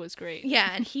picture was great.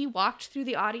 Yeah, and he walked through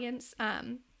the audience.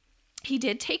 He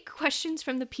did take questions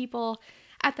from the people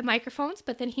at the microphones,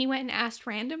 but then he went and asked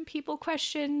random people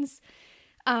questions.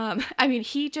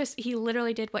 He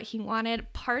literally did what he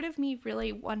wanted. Part of me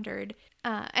really wondered,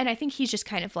 and I think he's just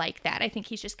kind of like that. I think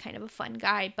he's just kind of a fun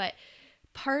guy, but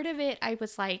part of it, I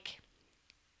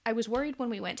was worried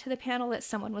when we went to the panel that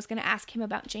someone was going to ask him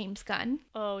about James Gunn.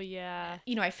 Oh, yeah.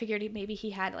 I figured maybe he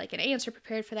had like an answer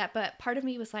prepared for that, but part of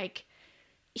me was like,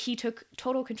 he took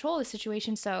total control of the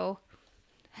situation, so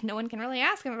no one can really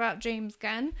ask him about James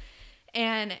Gunn.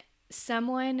 And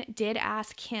someone did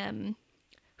ask him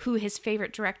who his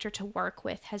favorite director to work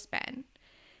with has been.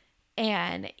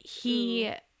 And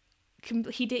he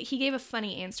gave a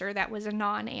funny answer that was a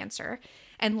non-answer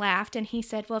and laughed, and he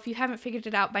said, well, if you haven't figured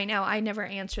it out by now, I never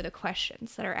answer the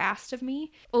questions that are asked of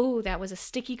me. Oh, that was a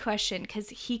sticky question, because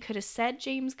he could have said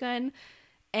James Gunn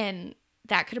and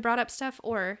that could have brought up stuff,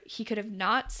 or he could have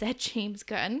not said James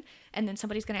Gunn, and then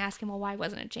somebody's going to ask him, well, why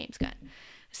wasn't it James Gunn?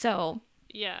 So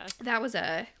yeah, that was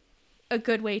a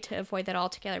good way to avoid that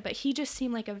altogether. But he just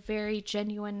seemed like a very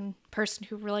genuine person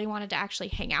who really wanted to actually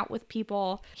hang out with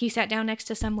people. He sat down next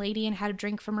to some lady and had a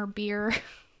drink from her beer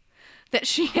that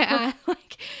she had.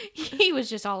 Like, he was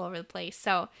just all over the place.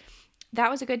 So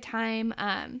that was a good time.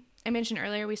 I mentioned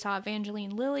earlier we saw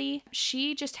Evangeline Lilly.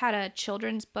 She just had a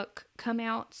children's book come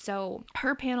out, so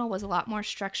her panel was a lot more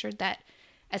structured. That,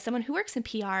 as someone who works in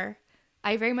PR,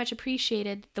 I very much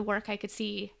appreciated the work I could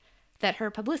see that her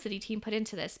publicity team put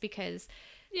into this, because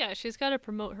yeah, she's got to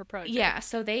promote her project. Yeah,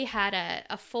 so they had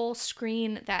a full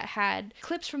screen that had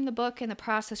clips from the book and the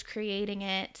process creating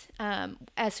it.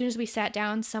 As soon as we sat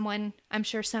down, someone, I'm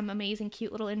sure some amazing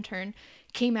cute little intern,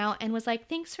 came out and was like,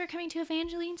 thanks for coming to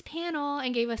Evangeline's panel,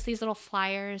 and gave us these little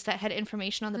flyers that had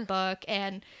information on the book.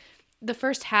 And the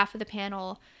first half of the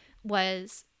panel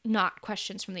was not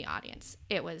questions from the audience.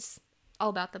 It was all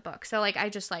about the book. So like, I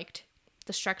just liked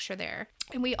the structure there.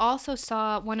 And we also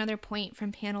saw one other point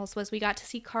from panels was we got to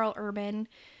see Carl Urban,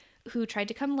 who tried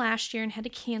to come last year and had to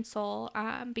cancel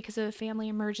because of a family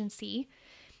emergency.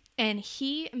 And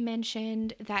he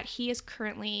mentioned that he is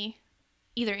currently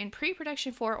either in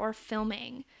pre-production for or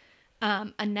filming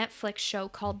a Netflix show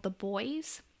called The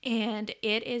Boys. And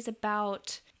it is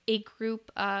about a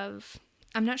group of,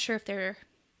 I'm not sure if they're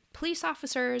police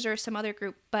officers or some other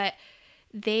group, but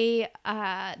they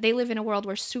live in a world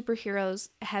where superheroes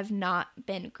have not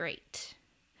been great.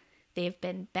 They've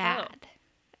been bad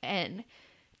and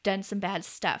done some bad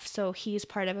stuff. So he's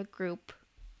part of a group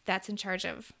that's in charge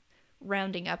of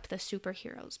rounding up the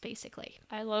superheroes, basically.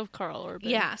 I love Carl Urban.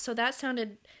 Yeah, so that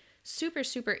sounded super,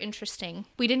 super interesting.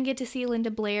 We didn't get to see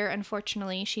Linda Blair,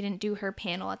 unfortunately. She didn't do her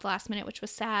panel at the last minute, which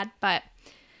was sad. But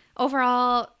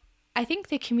overall, I think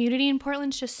the community in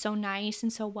Portland's just so nice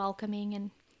and so welcoming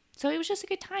and So it was just a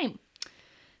good time.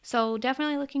 So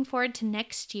definitely looking forward to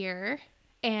next year.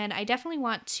 And I definitely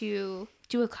want to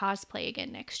do a cosplay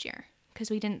again next year because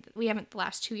we haven't the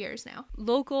last 2 years now.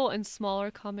 Local and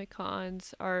smaller Comic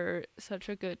Cons are such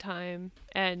a good time.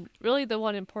 And really the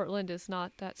one in Portland is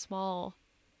not that small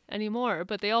anymore,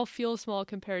 but they all feel small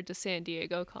compared to San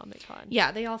Diego Comic Con.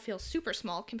 Yeah, they all feel super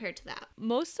small compared to that.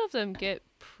 Most of them get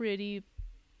pretty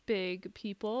big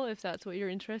people if that's what you're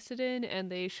interested in, and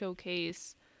they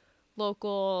showcase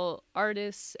local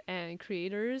artists and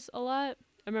creators a lot.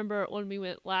 I remember when we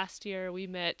went last year, we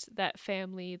met that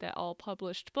family that all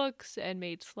published books and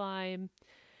made slime,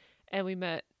 and we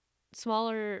met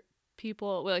smaller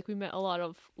people. Like, we met a lot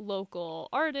of local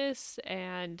artists,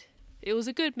 and it was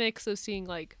a good mix of seeing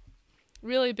like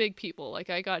really big people. Like,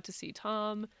 I got to see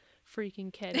Tom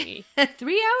freaking Kenny. 3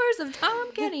 hours of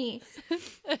Tom Kenny.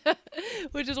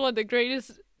 Which is one of the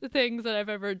greatest things that I've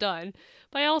ever done.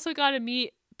 But I also got to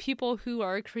meet people who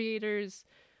are creators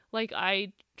like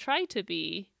I try to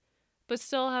be, but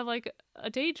still have like a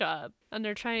day job, and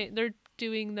they're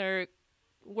doing their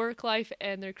work life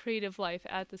and their creative life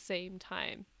at the same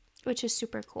time, Which is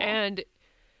super cool. and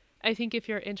I think if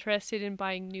you're interested in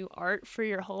buying new art for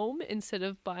your home instead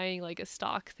of buying like a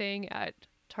stock thing at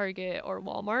Target or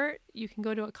Walmart, you can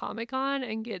go to a Comic-Con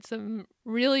and get some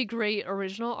really great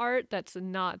original art that's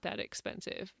not that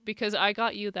expensive. Because I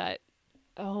got you that,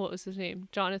 what was his name?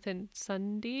 Jonathan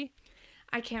Sundy?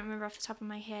 I can't remember off the top of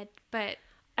my head, but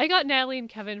I got Natalie and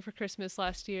Kevin for Christmas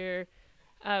last year.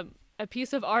 A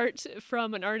piece of art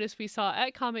from an artist we saw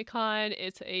at Comic-Con.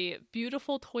 It's a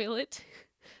beautiful toilet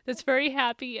that's very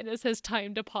happy, and it says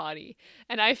 "time to potty."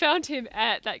 And I found him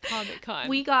at that Comic-Con.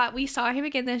 we saw him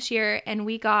again this year, and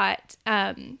we got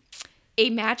a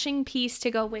matching piece to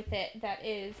go with it that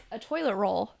is a toilet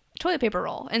paper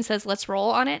roll, and says "let's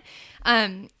roll" on it.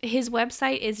 His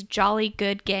website is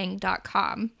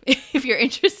jollygoodgang.com if you're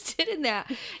interested in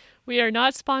that. We are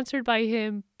not sponsored by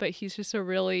him, but he's just a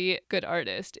really good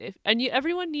artist.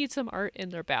 Everyone needs some art in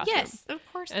their bathroom. Yes, of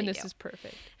course. And they this do. is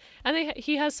perfect. And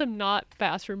he has some not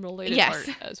bathroom related Yes.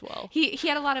 art as well. He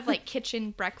had a lot of like kitchen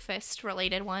breakfast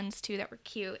related ones too that were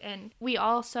cute. And we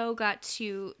also got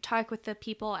to talk with the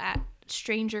people at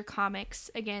Stranger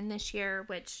Comics again this year,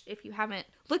 which if you haven't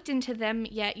looked into them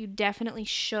yet, you definitely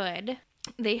should.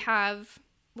 They have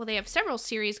several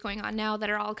series going on now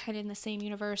that are all kind of in the same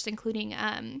universe, including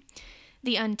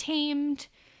The Untamed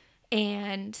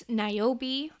and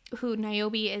Niobe, who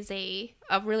Niobe is a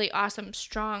really awesome,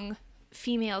 strong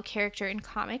female character in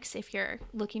comics if you're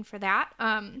looking for that.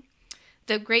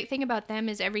 The great thing about them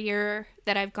is every year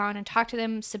that I've gone and talked to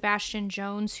them, Sebastian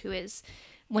Jones, who is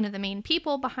one of the main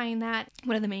people behind that,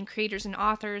 one of the main creators and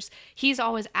authors, he's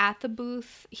always at the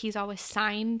booth. He's always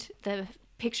signed the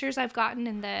pictures I've gotten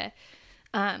and the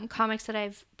comics that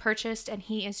I've purchased, and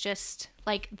he is just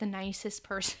like the nicest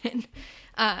person.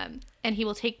 And he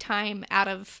will take time out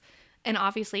of an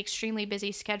obviously extremely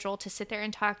busy schedule to sit there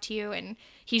and talk to you, and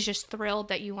he's just thrilled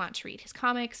that you want to read his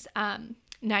comics.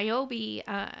 Niobe,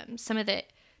 some of the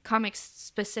comics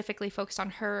specifically focused on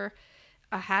her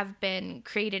have been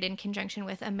created in conjunction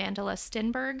with Amandla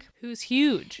Stenberg, who's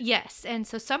huge. Yes, and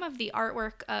so some of the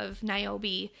artwork of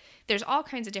Niobe, there's all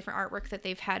kinds of different artwork that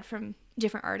they've had from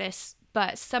different artists,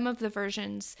 but some of the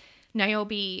versions,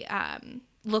 Niobe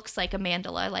looks like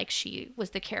Amandla, like she was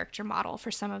the character model for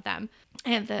some of them.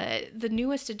 And the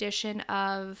newest edition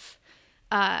of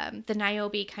the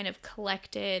Niobe kind of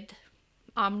collected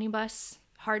omnibus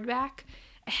hardback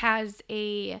has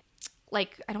a,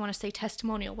 like, I don't want to say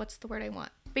testimonial, what's the word I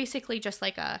want? Basically just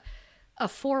like a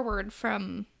foreword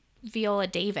from Viola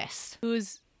Davis,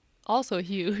 who's also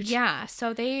huge. Yeah,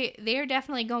 so they are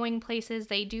definitely going places.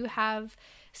 They do have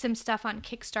some stuff on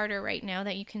Kickstarter right now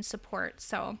that you can support.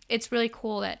 So it's really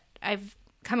cool that I've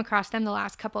come across them the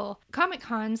last couple Comic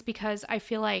Cons, because I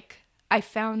feel like I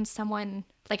found someone,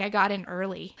 like I got in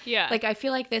early. Yeah. Like I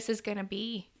feel like this is going to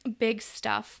be big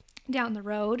stuff down the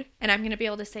road, and I'm going to be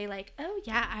able to say like, oh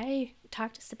yeah, I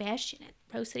talked to Sebastian at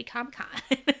Rose City Comic Con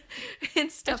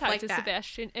and stuff like that. I talk to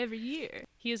Sebastian every year.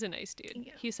 He is a nice dude.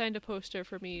 Yeah. He signed a poster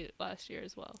for me last year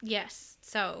as well. Yes.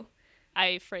 So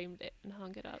I framed it and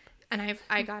hung it up. And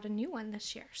I got a new one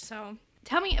this year. So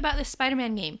tell me about this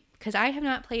Spider-Man game, because I have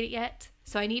not played it yet.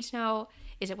 So I need to know,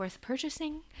 is it worth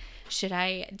purchasing? Should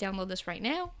I download this right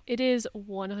now? It is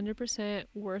 100%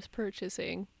 worth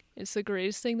purchasing. It's the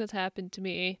greatest thing that's happened to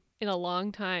me in a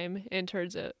long time in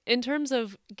terms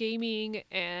of gaming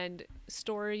and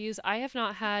stories. I have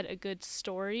not had a good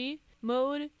story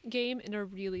mode game in a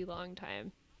really long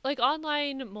time. Like,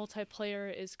 online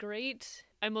multiplayer is great.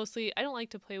 I don't like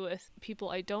to play with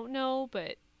people I don't know,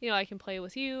 but I can play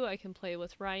with you, I can play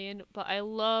with Ryan, but I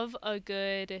love a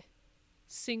good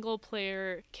single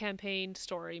player campaign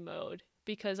story mode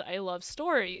because I love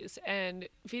stories, and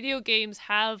video games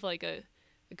have like a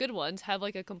good ones have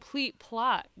like a complete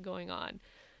plot going on.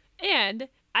 And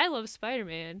I love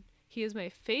Spider-Man. He is my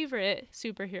favorite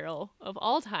superhero of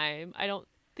all time. I don't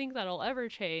think that'll ever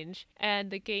change.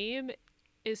 And the game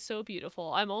is so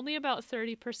beautiful. I'm only about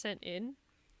 30% in.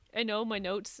 I know my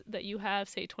notes that you have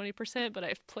say 20%, but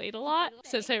I've played a lot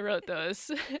since I wrote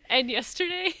those. And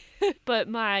yesterday. But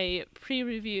my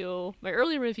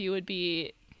early review would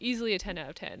be easily a 10 out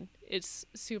of 10. It's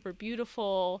super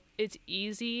beautiful. It's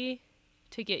easy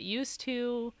to get used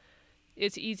to.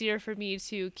 It's easier for me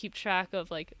to keep track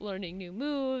of like learning new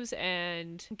moves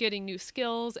and getting new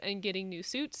skills and getting new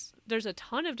suits. There's a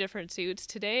ton of different suits.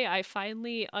 Today I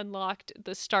finally unlocked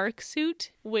the Stark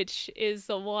suit, which is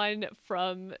the one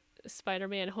from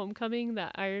Spider-Man Homecoming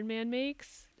that Iron Man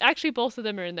makes. Actually, both of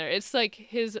them are in there. It's like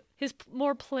his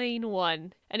more plain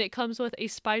one, and it comes with a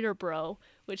Spider Bro,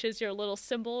 which is your little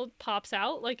symbol pops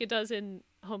out like it does in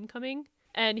Homecoming.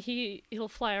 And he'll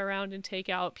fly around and take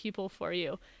out people for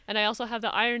you. And I also have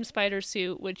the Iron Spider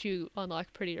suit, which you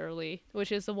unlock pretty early,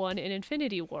 which is the one in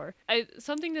Infinity War.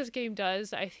 Something this game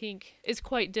does, I think, is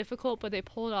quite difficult, but they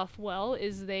pull it off well,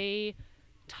 is they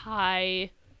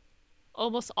tie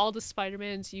almost all the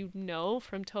Spider-Mans you know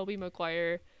from Tobey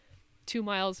Maguire to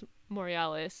Miles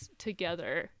Morales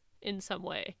together in some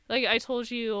way. Like I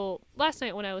told you last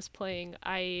night when I was playing,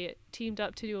 I teamed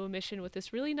up to do a mission with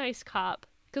this really nice cop.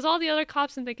 Because all the other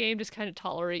cops in the game just kind of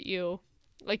tolerate you.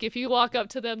 Like, if you walk up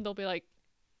to them, they'll be like,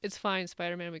 it's fine,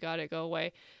 Spider-Man, we got it, go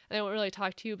away. And they won't really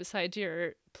talk to you besides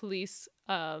your police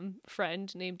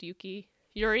friend named Yuki.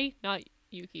 Yuri? Not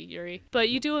Yuki, Yuri. But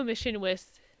you do a mission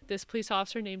with this police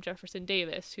officer named Jefferson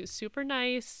Davis, who's super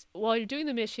nice. While you're doing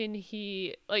the mission,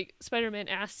 Spider-Man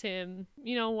asks him,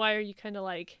 why are you kind of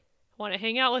like, want to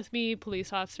hang out with me?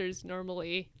 Police officers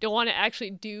normally don't want to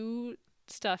actually do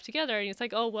stuff together. And he's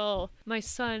like, oh well, my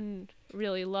son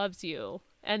really loves you.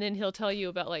 And then he'll tell you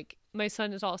about like, my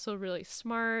son is also really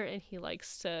smart and he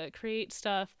likes to create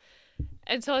stuff.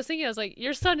 And so I was like,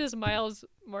 your son is Miles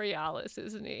Morales,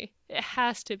 isn't he? It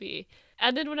has to be.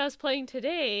 And then when I was playing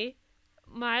today,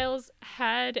 Miles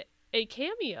had a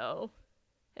cameo,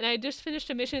 and I just finished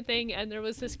a mission thing, and there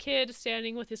was this kid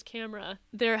standing with his camera.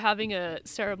 They're having a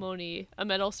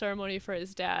medal ceremony for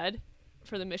his dad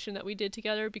for the mission that we did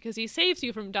together, because he saves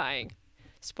you from dying.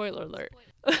 Spoiler alert.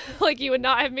 Like, you would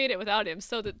not have made it without him.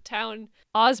 So the town,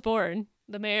 Osborn,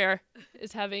 the mayor,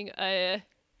 is having a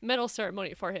medal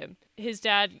ceremony for him. His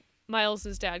dad,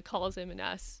 Miles' dad, calls him and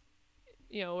asks,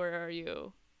 where are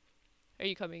you? Are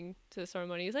you coming to the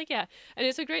ceremony? He's like, yeah. And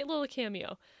it's a great little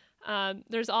cameo.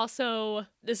 There's also,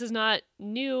 this is not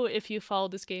new if you follow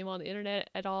this game on the internet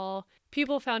at all.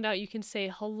 People found out you can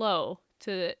say hello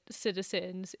to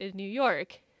citizens in New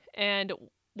York. And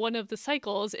one of the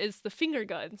cycles is the finger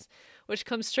guns, which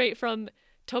comes straight from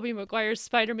Tobey Maguire's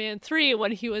Spider-Man 3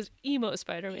 when he was emo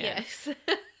Spider-Man. Yes.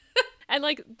 And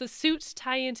like the suits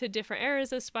tie into different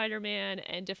eras of Spider-Man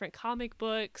and different comic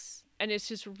books. And it's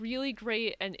just really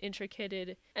great and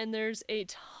intricate. And there's a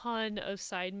ton of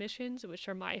side missions, which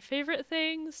are my favorite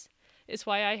things. It's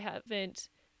why I haven't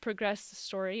progressed the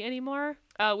story anymore.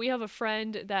 We have a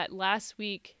friend that last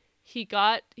week he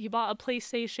bought a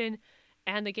PlayStation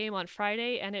and the game on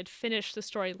Friday and had finished the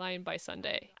storyline by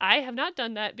Sunday. I have not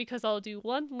done that because I'll do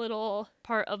one little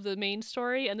part of the main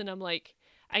story and then I'm like,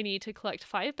 I need to collect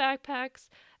 5 backpacks.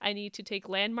 I need to take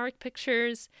landmark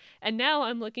pictures. And now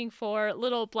I'm looking for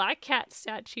little Black Cat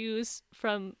statues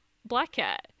from Black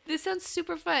Cat. This sounds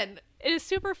super fun. It is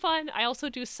super fun. I also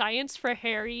do science for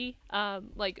Harry,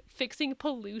 like fixing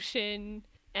pollution.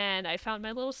 And I found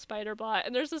my little spider bot.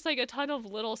 And there's just like a ton of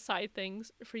little side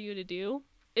things for you to do.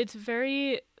 It's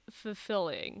very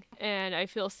fulfilling. And I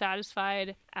feel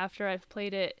satisfied after I've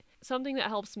played it. Something that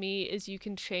helps me is you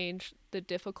can change the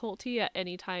difficulty at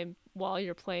any time while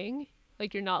you're playing.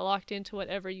 Like, you're not locked into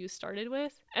whatever you started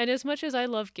with. And as much as I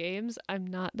love games, I'm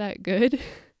not that good.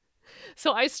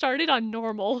 So I started on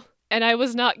normal, and I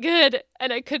was not good.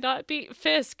 And I could not beat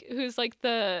Fisk, who's like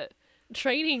the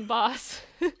training boss.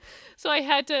 So I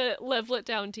had to level it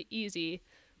down to easy,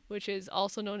 which is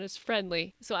also known as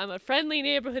friendly. So I'm a friendly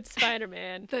neighborhood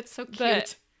Spider-Man. That's so cute.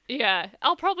 But, yeah,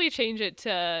 I'll probably change it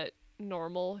to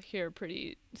normal here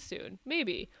pretty soon,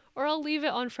 maybe, or I'll leave it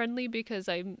on friendly because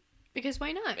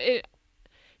why not?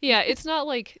 It's not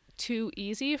like too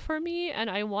easy for me, and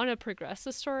I want to progress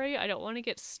the story. I don't want to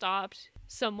get stopped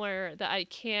somewhere that I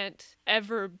can't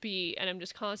ever be, and I'm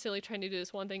just constantly trying to do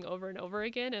this one thing over and over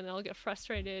again, and I'll get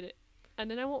frustrated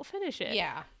and then I won't finish it.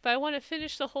 Yeah. But I want to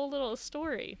finish the whole little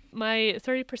story. My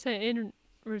 30% in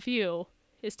review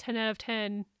is 10 out of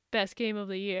 10 best game of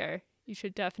the year. You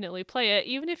should definitely play it,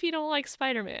 even if you don't like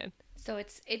Spider-Man. So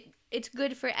it's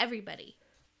good for everybody.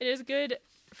 It is good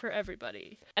for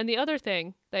everybody. And the other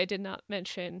thing that I did not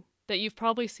mention that you've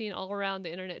probably seen all around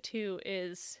the internet too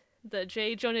is the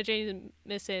J. Jonah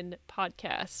Jameson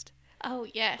podcast. Oh,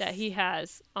 yes. That he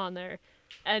has on there.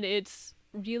 And it's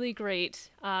really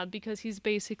great because he's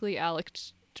basically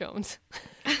Alex Jones.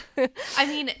 I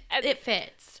mean, it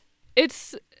fits.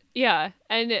 Yeah.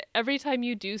 And every time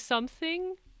you do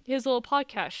something, his little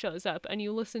podcast shows up and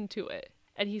you listen to it.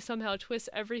 And he somehow twists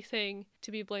everything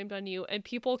to be blamed on you. And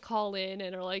people call in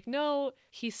and are like, no,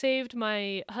 he saved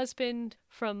my husband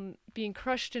from being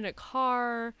crushed in a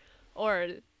car. Or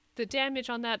the damage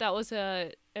on that was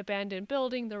a abandoned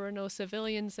building. There were no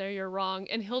civilians there. You're wrong.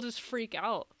 And he'll just freak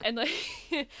out. And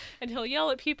like, and he'll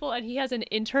yell at people. And he has an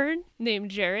intern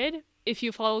named Jared. If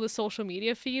you follow the social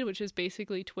media feed, which is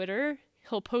basically Twitter,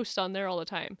 he'll post on there all the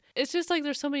time. It's just like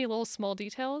there's so many little small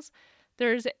details.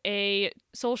 There's a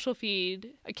social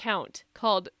feed account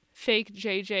called Fake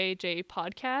JJJ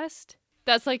Podcast.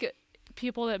 That's like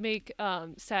people that make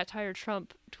satire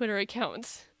Trump Twitter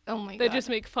accounts. Oh my god. They just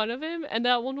make fun of him, and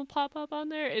that one will pop up on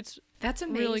there. That's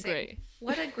amazing. Really great.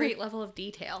 What a great level of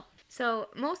detail. So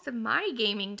most of my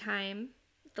gaming time,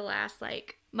 the last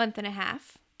like month and a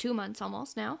half, 2 months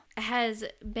almost now, has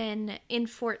been in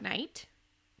Fortnite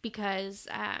because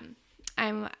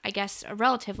I'm, I guess, a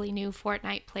relatively new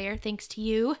Fortnite player, thanks to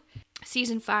you.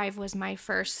 Season 5 was my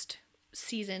first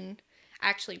season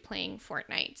actually playing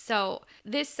Fortnite. So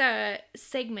this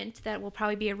segment that will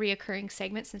probably be a reoccurring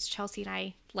segment, since Chelsea and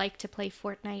I like to play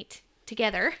Fortnite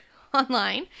together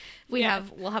online. We'll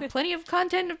have plenty of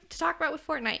content to talk about with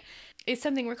Fortnite. It's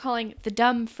something we're calling the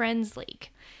Dumb Friends League.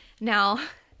 Now,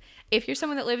 if you're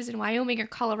someone that lives in Wyoming or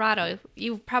Colorado,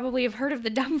 you probably have heard of the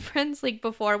Dumb Friends League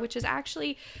before, which is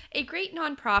actually a great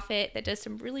nonprofit that does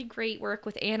some really great work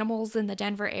with animals in the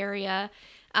Denver area.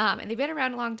 And they've been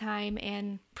around a long time.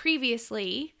 And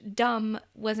previously, dumb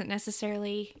wasn't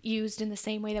necessarily used in the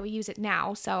same way that we use it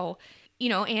now. So,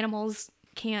 animals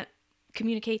can't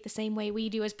communicate the same way we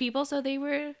do as people. So they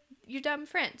were your dumb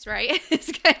friends, right?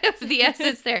 It's kind of the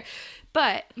essence there.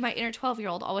 But my inner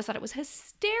 12-year-old always thought it was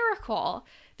hysterical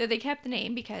that they kept the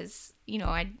name because,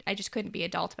 I just couldn't be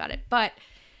adult about it. But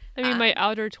I mean, my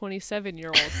outer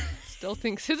 27-year-old still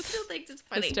thinks it's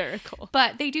funny. Hysterical.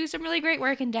 But they do some really great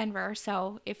work in Denver.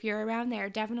 So if you're around there,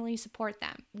 definitely support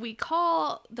them. We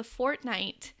call the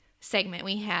Fortnite segment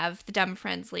we have the Dumb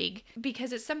Friends League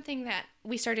because it's something that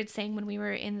we started saying when we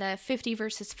were in the 50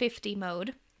 versus 50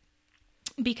 mode,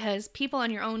 because people on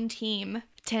your own team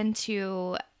tend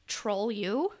to troll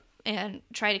you and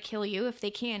try to kill you if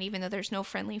they can, even though there's no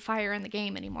friendly fire in the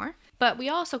game anymore. But we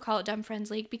also call it Dumb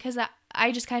Friends League because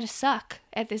I just kind of suck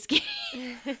at this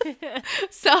game.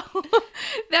 So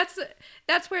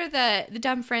that's where the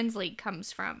Dumb Friends League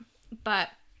comes from. But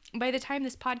by the time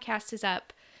this podcast is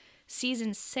up,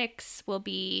 season 6 will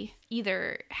be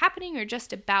either happening or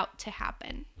just about to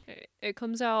happen. It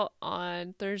comes out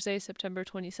on Thursday, September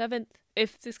 27th.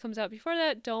 If this comes out before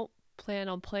that, don't plan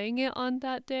on playing it on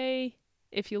that day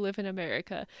if you live in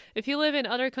America. If you live in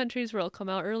other countries where it'll come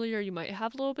out earlier, you might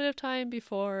have a little bit of time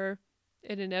before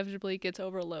it inevitably gets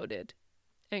overloaded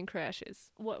and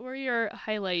crashes. What were your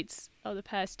highlights of the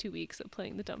past 2 weeks of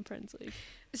playing the Dumb Friends League?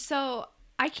 So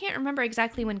I can't remember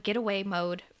exactly when Getaway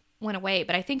mode went away,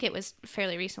 but I think it was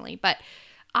fairly recently. But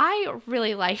I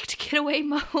really liked Getaway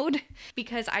mode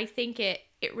because I think it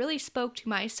really spoke to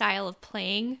my style of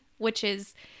playing, which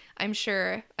is, I'm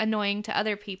sure, annoying to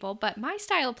other people. But my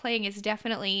style of playing is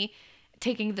definitely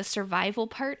taking the survival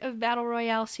part of Battle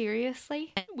Royale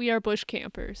seriously. We are bush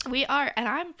campers. We are, and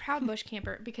I'm a proud bush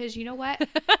camper because you know what?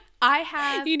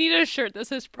 You need a shirt that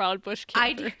says proud bush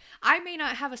camper. I may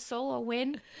not have a solo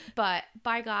win, but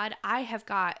by God, I have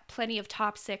got plenty of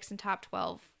top 6 and top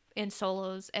 12 in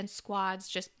solos and squads,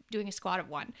 just doing a squad of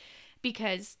 1,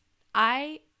 because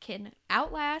I can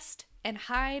outlast and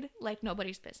hide like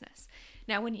nobody's business.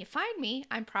 Now, when you find me,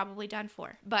 I'm probably done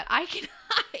for, but I can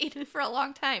hide for a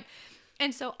long time.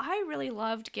 And so I really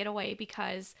loved Getaway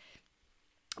because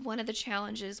one of the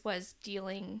challenges was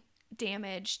dealing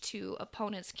damage to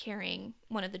opponents carrying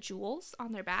one of the jewels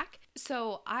on their back.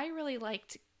 So I really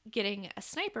liked getting a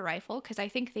sniper rifle because I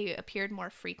think they appeared more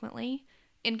frequently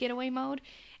in Getaway mode,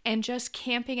 and just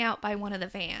camping out by one of the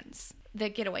vans, the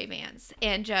Getaway vans,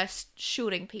 and just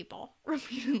shooting people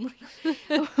repeatedly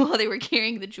while they were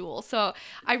carrying the jewel. So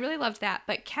I really loved that.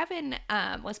 But Kevin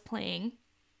was playing.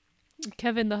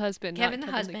 Kevin the husband. Kevin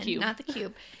the husband, not the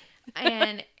cube.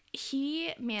 And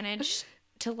He managed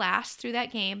to last through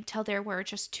that game till there were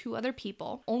just 2 other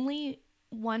people. Only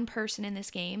one person in this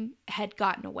game had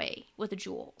gotten away with a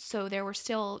jewel. So there were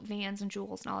still vans and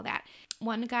jewels and all that.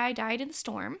 One guy died in the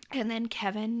storm, and then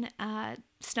Kevin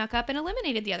snuck up and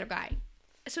eliminated the other guy.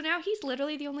 So now he's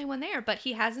literally the only one there, but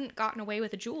he hasn't gotten away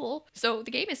with a jewel. So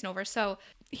the game isn't over. So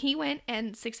he went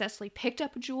and successfully picked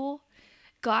up a jewel,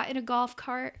 got in a golf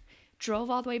cart, drove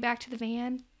all the way back to the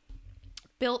van,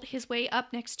 built his way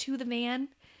up next to the van,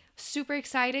 super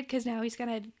excited because now he's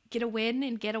going to get a win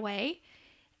and get away,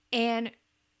 and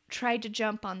tried to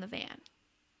jump on the van.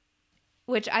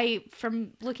 Which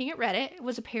from looking at Reddit,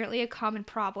 was apparently a common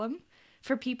problem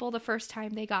for people the first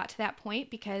time they got to that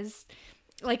point because,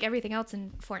 like everything else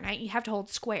in Fortnite, you have to hold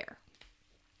square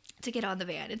to get on the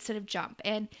van instead of jump.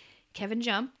 And Kevin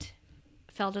jumped,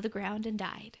 fell to the ground, and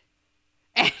died.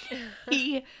 And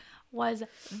he was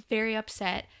very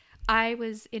upset. I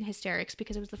was in hysterics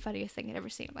because it was the funniest thing I'd ever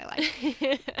seen in my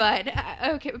life. But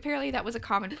okay, apparently that was a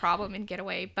common problem in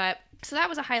Getaway. But so that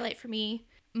was a highlight for me.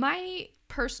 My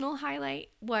personal highlight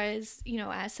was,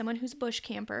 as someone who's a bush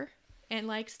camper and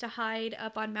likes to hide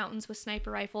up on mountains with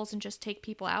sniper rifles and just take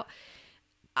people out,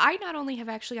 I not only have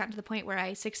actually gotten to the point where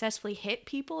I successfully hit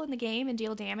people in the game and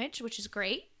deal damage, which is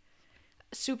great,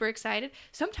 super excited.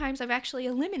 Sometimes I've actually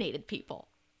eliminated people.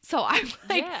 So I'm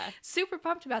super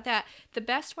pumped about that. The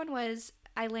best one was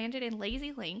I landed in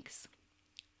Lazy Links,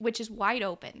 which is wide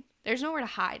open. There's nowhere to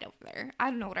hide over there.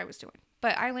 I don't know what I was doing,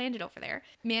 but I landed over there,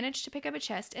 managed to pick up a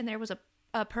chest, and there was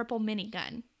a purple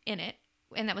minigun in it.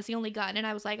 And that was the only gun. And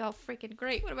I was like, oh, freaking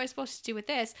great. What am I supposed to do with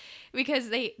this?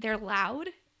 Because they're loud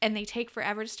and they take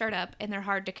forever to start up and they're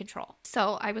hard to control.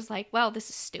 So I was like, well, this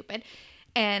is stupid.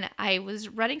 And I was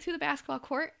running through the basketball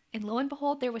court, and lo and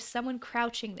behold, there was someone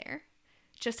crouching there,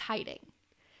 just hiding.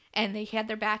 And they had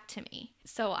their back to me.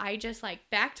 So I just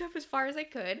backed up as far as I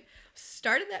could,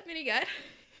 started that minigun,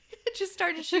 just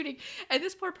started shooting. And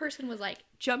this poor person was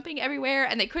jumping everywhere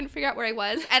and they couldn't figure out where I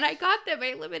was. And I got them. I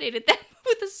eliminated them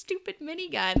with a stupid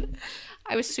minigun.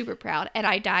 I was super proud. And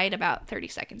I died about 30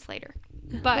 seconds later.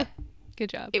 But good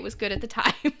job. It was good at the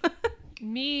time.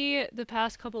 Me, the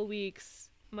past couple weeks,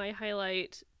 my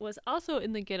highlight was also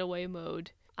in the getaway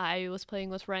mode. I was playing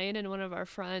with Ryan and one of our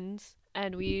friends,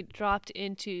 and we dropped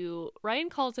into, Ryan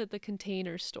calls it the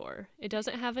container store. It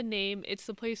doesn't have a name. It's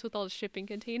the place with all the shipping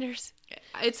containers.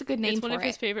 It's a good name for it. It's one of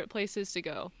his favorite places to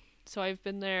go. So I've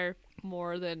been there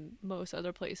more than most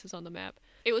other places on the map.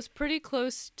 It was pretty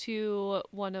close to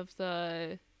one of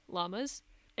the llamas,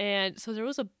 and so there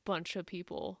was a bunch of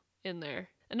people in there.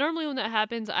 And normally when that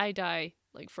happens, I die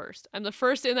first. I'm the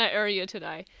first in that area to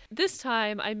die. This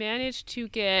time I managed to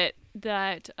get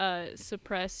that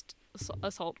suppressed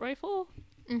assault rifle.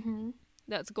 Mm-hmm.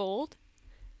 That's gold.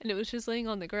 And it was just laying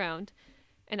on the ground.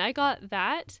 And I got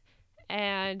that,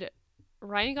 and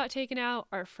Ryan got taken out,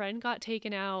 our friend got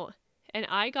taken out, and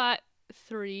I got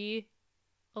 3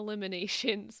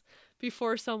 eliminations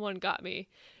before someone got me.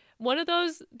 One of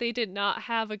those, they did not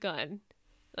have a gun.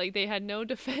 They had no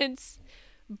defense.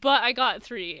 But I got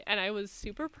 3, and I was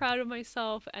super proud of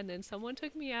myself, and then someone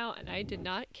took me out, and I did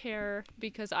not care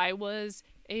because I was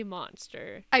a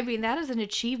monster. I mean, that is an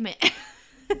achievement.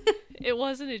 It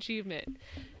was an achievement.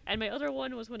 And my other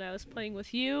one was when I was playing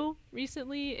with you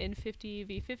recently in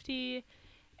 50v50,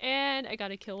 and I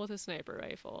got a kill with a sniper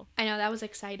rifle. I know, that was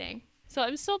exciting. So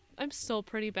I'm still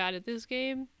pretty bad at this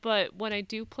game, but when I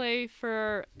do play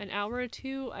for an hour or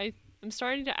two, I'm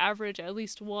starting to average at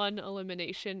least 1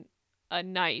 elimination a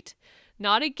night.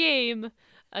 Not a game,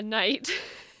 a night.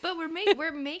 But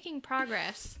we're making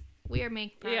progress. We are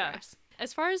making progress. Yeah.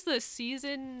 As far as the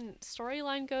season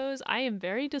storyline goes, I am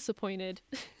very disappointed.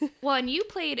 Well, and you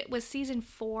played, was season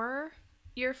 4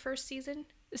 your first season?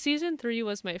 Season 3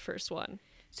 was my first one.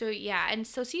 So yeah, and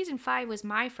so season 5 was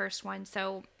my first one,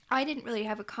 so I didn't really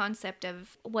have a concept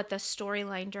of what the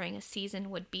storyline during a season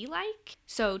would be like.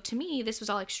 So to me, this was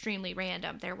all extremely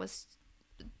random. There was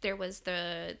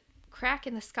the crack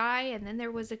in the sky, and then there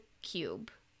was a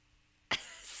cube.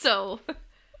 So,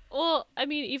 well, I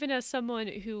mean, even as someone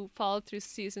who followed through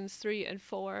seasons 3 and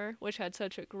 4, which had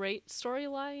such a great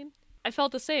storyline, I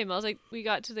felt the same. I was like, we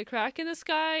got to the crack in the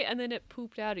sky, and then it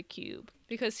pooped out a cube.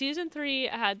 Because season 3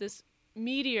 had this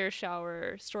meteor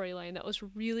shower storyline that was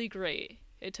really great.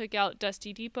 It took out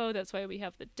Dusty Depot, that's why we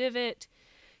have the divot.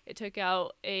 It took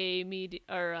out a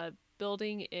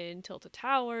building in Tilted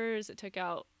Towers. It took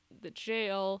out the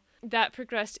jail. That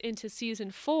progressed into season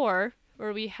 4,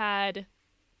 where we had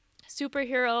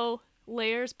superhero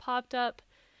layers popped up,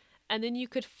 and then you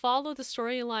could follow the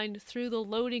storyline through the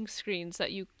loading screens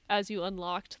as you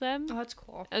unlocked them. Oh, that's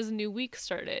cool. As a new week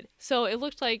started. So it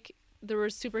looked like there were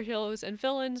superheroes and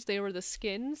villains. They were the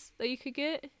skins that you could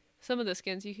get. Some of the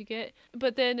skins you could get.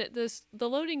 But then the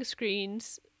loading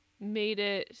screens made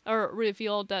it, or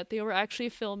revealed that they were actually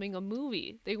filming a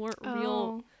movie. They weren't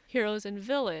real heroes and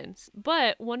villains.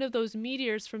 But one of those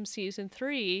meteors from season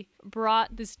 3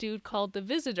 brought this dude called the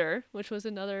Visitor, which was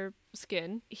another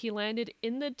skin. He landed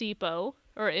in the depot,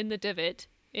 or in the divot,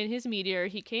 in his meteor.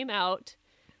 He came out.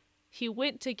 He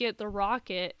went to get the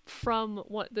rocket from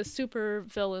what the super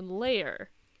villain lair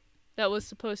that was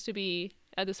supposed to be,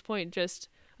 at this point, just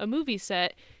a movie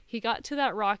set. He got to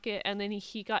that rocket, and then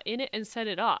he got in it and set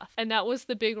it off. And that was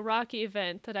the big Rocky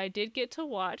event that I did get to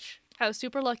watch. I was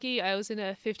super lucky. I was in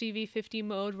a 50v50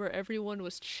 mode where everyone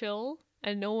was chill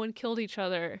and no one killed each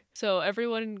other. So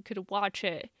everyone could watch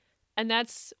it. And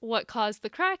that's what caused the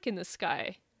crack in the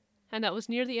sky. And that was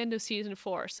near the end of season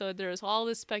 4. So there was all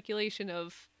this speculation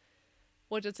of,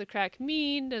 what does the crack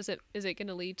mean? Is it going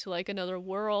to lead to like another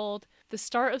world? The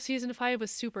start of season 5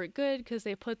 was super good because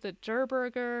they put the Durr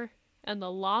Burger and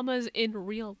the llamas in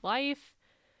real life.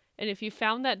 And if you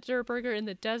found that Durr Burger in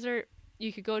the desert,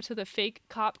 you could go to the fake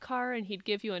cop car and he'd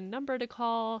give you a number to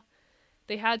call.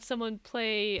 They had someone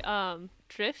play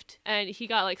Drift, and he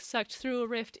got like sucked through a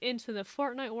rift into the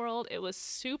Fortnite world. It was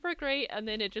super great, and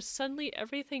then it just suddenly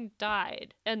everything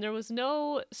died. And there was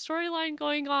no storyline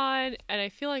going on, and I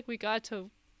feel like we got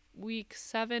to week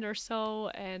 7 or so,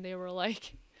 and they were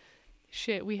like,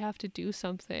 shit, we have to do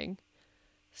something.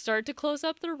 Start to close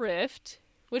up the rift,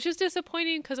 which is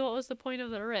disappointing because what was the point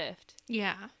of the rift?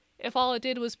 Yeah. If all it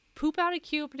did was poop out a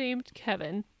cube named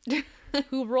Kevin,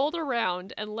 who rolled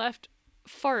around and left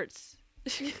farts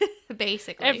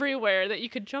basically everywhere that you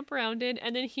could jump around in,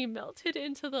 and then he melted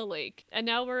into the lake. And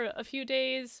now we're a few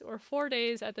days or 4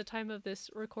 days at the time of this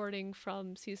recording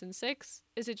from season 6.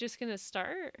 Is it just gonna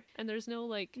start and there's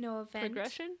no event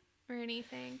progression or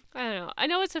anything? I don't know. I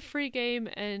know it's a free game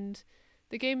and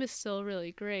the game is still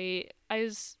really great. I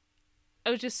was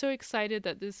just so excited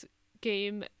that this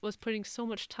game was putting so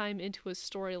much time into a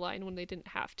storyline when they didn't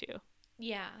have to.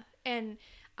 Yeah. And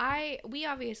we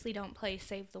obviously don't play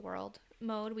Save the World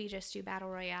mode. We just do Battle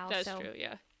Royale. That's true,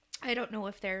 yeah. I don't know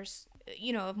if there's,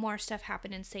 if more stuff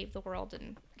happened in Save the World,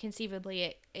 and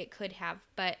conceivably it could have.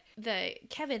 But the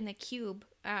Kevin the Cube,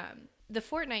 the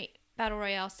Fortnite Battle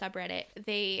Royale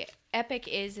subreddit, Epic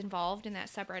is involved in that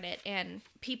subreddit, and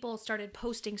people started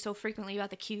posting so frequently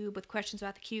about the cube with questions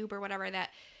about the cube or whatever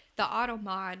that the auto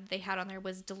mod they had on there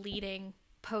was deleting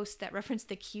posts that referenced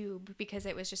the cube because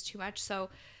it was just too much. So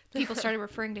people started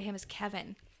referring to him as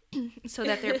Kevin so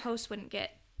that their posts wouldn't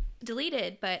get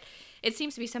deleted. But it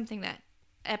seems to be something that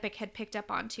Epic had picked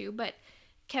up onto. But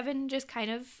Kevin just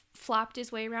kind of flopped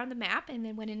his way around the map and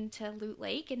then went into Loot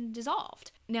Lake and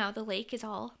dissolved. Now the lake is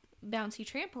all bouncy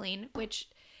trampoline, which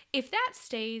if that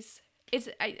stays...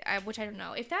 which I don't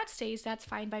know. If that stays, that's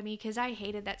fine by me because I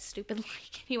hated that stupid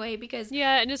lake anyway. Because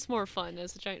yeah, and it's more fun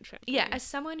as a giant trampoline. Yeah, as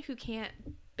someone who can't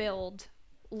build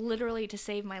literally to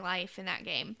save my life in that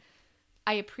game,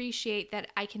 I appreciate that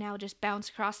I can now just bounce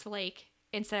across the lake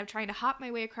instead of trying to hop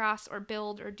my way across or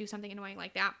build or do something annoying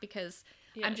like that because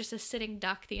I'm just a sitting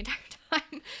duck the entire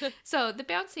time. So the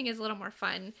bouncing is a little more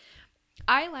fun.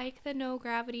 I like the no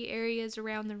gravity areas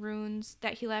around the ruins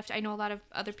that he left. I know a lot of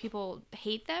other people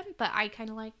hate them, but I kind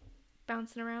of like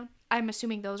bouncing around. I'm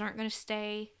assuming those aren't going to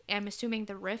stay. I'm assuming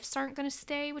the rifts aren't going to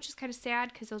stay, which is kind of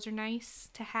sad because those are nice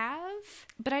to have.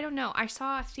 But I don't know. I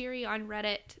saw a theory on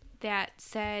Reddit that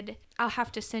said, I'll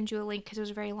have to send you a link because it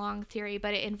was a very long theory,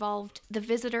 but it involved the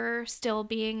Visitor still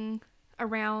being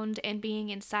around and being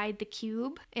inside the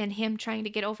cube and him trying to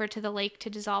get over to the lake to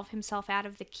dissolve himself out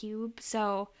of the cube.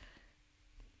 So...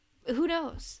 who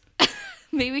knows?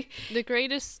 Maybe. The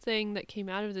greatest thing that came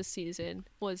out of this season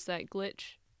was that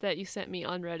glitch that you sent me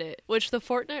on Reddit, which the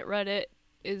Fortnite Reddit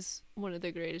is one of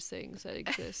the greatest things that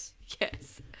exists.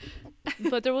 Yes.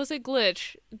 But there was a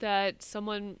glitch that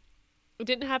it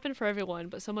didn't happen for everyone,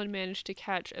 but someone managed to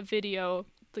catch a video,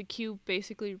 the cube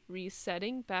basically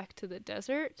resetting back to the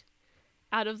desert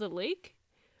out of the lake.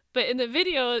 But in the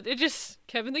video,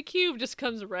 Kevin the Cube just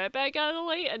comes right back out of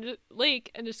the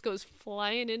lake and just goes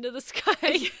flying into the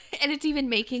sky. And it's even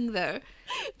making the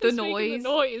noise. Making the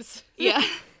noise. Yeah.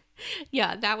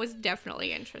 Yeah, that was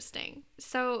definitely interesting.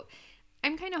 So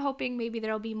I'm kind of hoping maybe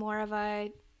there'll be more of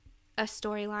a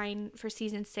storyline for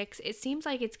season 6. It seems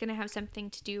like it's going to have something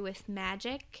to do with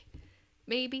magic,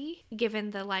 maybe,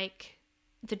 given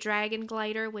the dragon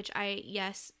glider, which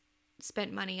I,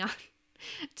 spent money on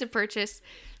to purchase.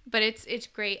 But it's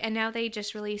great. And now they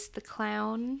just released the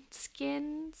clown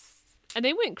skins. And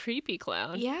they went creepy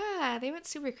clown. Yeah, they went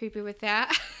super creepy with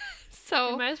that.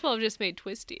 So they might as well have just made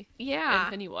Twisty. Yeah.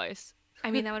 And Pennywise.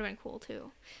 I mean, that would have been cool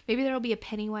too. Maybe there'll be a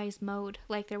Pennywise mode,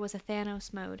 like there was a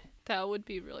Thanos mode. That would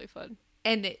be really fun.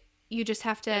 And you just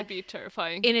have to... That'd be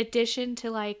terrifying. In addition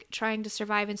to, like, trying to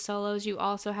survive in solos, you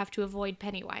also have to avoid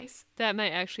Pennywise. That might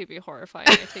actually be horrifying.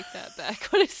 I take that back,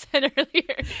 what I said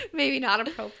earlier. Maybe not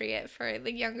appropriate for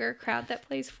the younger crowd that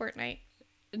plays Fortnite.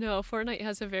 No, Fortnite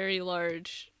has a very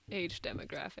large age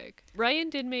demographic. Ryan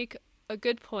did make a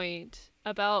good point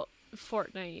about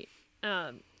Fortnite,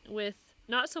 with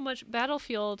not so much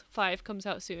Battlefield 5 comes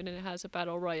out soon and it has a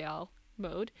Battle Royale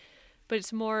mode, but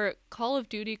it's more Call of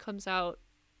Duty comes out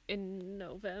in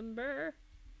November.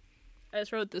 I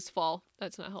just wrote this fall.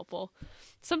 That's not helpful.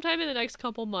 Sometime in the next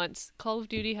couple months, Call of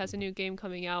Duty has a new game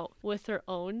coming out with their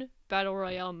own Battle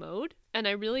Royale mode. And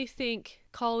I really think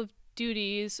Call of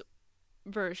Duty's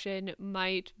version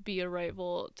might be a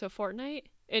rival to Fortnite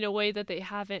in a way that they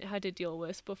haven't had to deal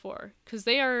with before. Because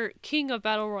they are king of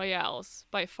Battle Royales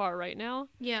by far right now.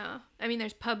 Yeah. I mean,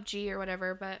 there's PUBG or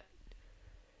whatever, but...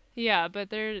 Yeah, but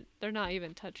they're not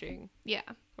even touching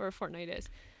where Fortnite is.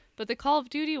 But the Call of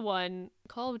Duty one,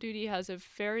 Call of Duty has a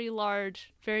very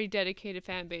large, very dedicated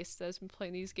fan base that has been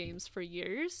playing these games for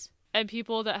years. And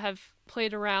people that have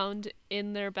played around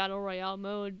in their Battle Royale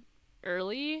mode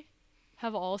early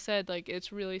have all said, like,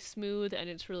 it's really smooth and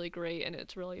it's really great and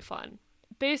it's really fun.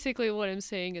 Basically what I'm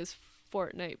saying is,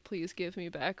 Fortnite, please give me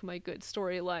back my good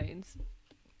storylines.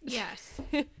 Yes.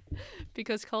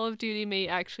 Because Call of Duty may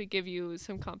actually give you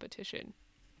some competition.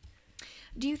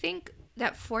 Do you think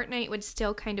that Fortnite would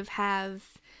still kind of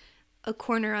have a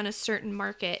corner on a certain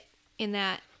market, in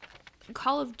that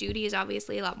Call of Duty is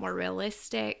obviously a lot more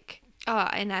realistic,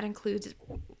 and that includes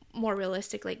more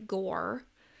realistic, like, gore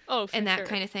and that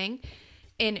kind of thing,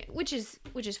 and which is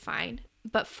fine.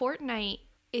 But Fortnite,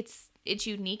 its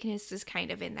uniqueness is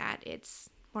kind of in that it's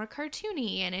more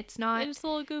cartoony and it's not... And it's a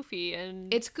little goofy.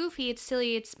 And it's goofy, it's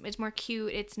silly, it's more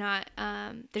cute, it's not...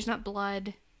 there's not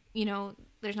blood, you know...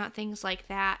 There's not things like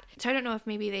that. So I don't know if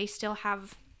maybe they still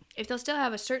have... If they'll still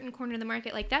have a certain corner of the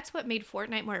market. Like, that's what made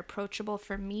Fortnite more approachable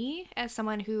for me as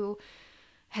someone who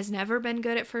has never been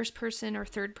good at first-person or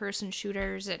third-person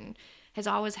shooters and has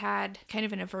always had kind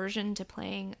of an aversion to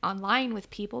playing online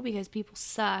with people because people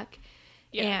suck.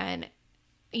 Yeah. And,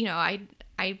 you know,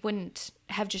 I wouldn't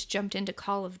have just jumped into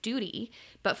Call of Duty.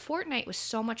 But Fortnite was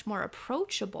so much more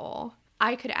approachable.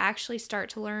 I could actually start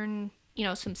to learn, you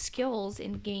know, some skills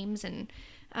in games and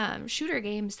shooter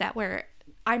games that where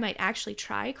I might actually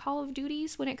try Call of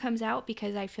Duties when it comes out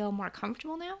because I feel more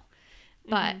comfortable now,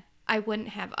 but I wouldn't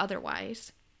have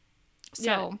otherwise. So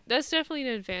yeah, that's definitely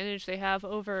an advantage they have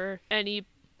over any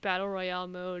Battle Royale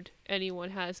mode anyone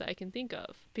has that I can think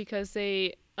of, because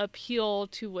they appeal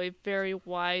to a very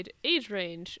wide age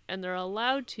range and they're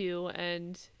allowed to,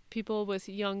 and people with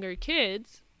younger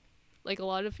kids, like a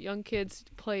lot of young kids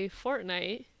play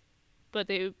Fortnite, but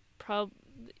they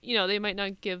they might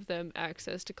not give them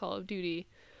access to Call of Duty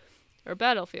or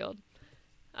Battlefield.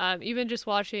 Even just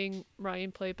watching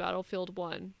Ryan play Battlefield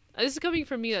 1. This is coming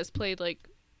from me that's played, like,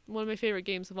 one of my favorite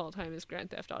games of all time is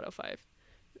Grand Theft Auto 5.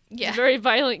 Yeah. It's a very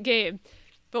violent game.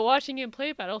 But watching him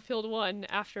play Battlefield 1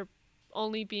 after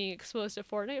only being exposed to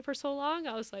Fortnite for so long,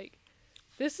 I was like,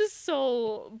 this is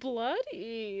so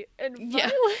bloody and violent.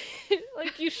 Yeah.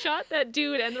 Like, you shot that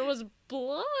dude and there was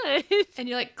blood. And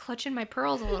you're, like, clutching my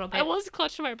pearls a little bit. I was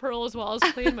clutching my pearls while I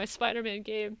was playing my Spider-Man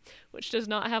game, which does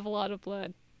not have a lot of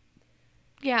blood.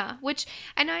 Yeah,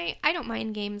 and I don't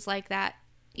mind games like that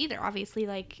either. Obviously,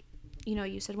 like, you know,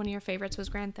 you said one of your favorites was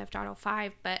Grand Theft Auto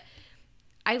 5, but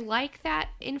I like that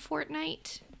in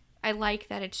Fortnite. I like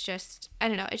that it's just, I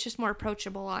don't know, it's just more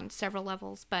approachable on several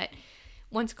levels, but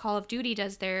once Call of Duty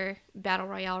does their Battle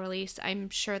Royale release, I'm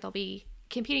sure they'll be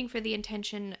competing for the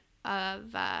attention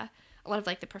of a lot of,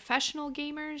 like, the professional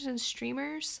gamers and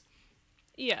streamers.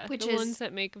 Yeah, the ones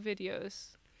that make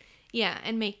videos. Yeah,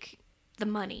 and make the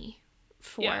money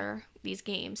for these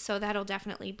games. So that'll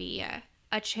definitely be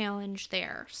a challenge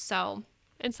there. So...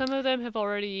 And some of them have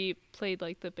already played,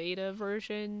 like, the beta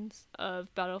versions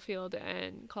of Battlefield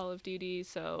and Call of Duty,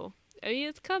 so... I mean,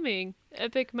 it's coming.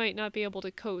 Epic might not be able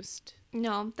to coast.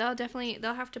 No,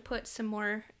 they'll have to put some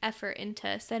more effort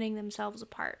into setting themselves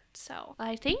apart. So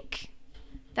I think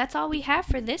that's all we have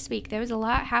for this week. There was a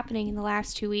lot happening in the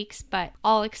last 2 weeks, but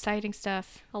all exciting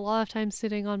stuff. A lot of time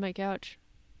sitting on my couch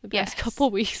the past couple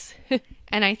weeks.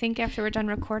 And I think after we're done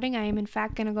recording, I am in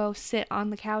fact going to go sit on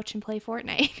the couch and play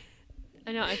Fortnite.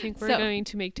 I know. I think we're going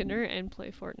to make dinner and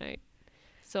play Fortnite.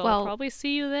 So I'll probably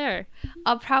see you there.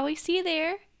 I'll probably see you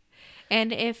there.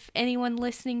 And if anyone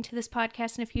listening to this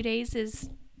podcast in a few days is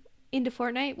into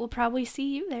Fortnite, we'll probably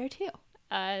see you there too.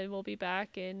 We'll be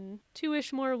back in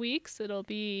 2-ish more weeks. It'll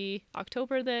be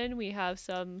October then. We have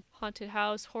some haunted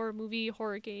house, horror movie,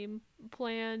 horror game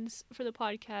plans for the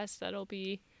podcast. That'll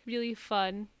be really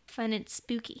fun. Fun and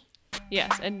spooky.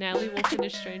 Yes, and Natalie will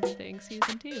finish Stranger Things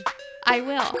Season 2. I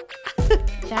will.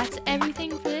 That's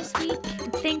everything for this week.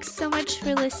 Thanks so much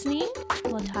for listening.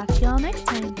 We'll talk to y'all next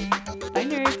time. Bye,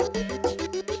 nerds.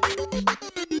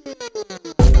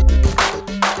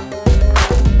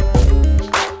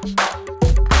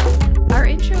 Our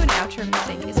intro and outro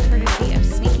music is courtesy of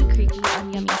Sneaky Creepy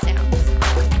on Yummy Sounds.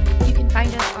 You can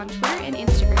find us on Twitter and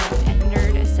Instagram at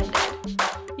Nerd Ascended.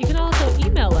 You can also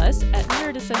email us at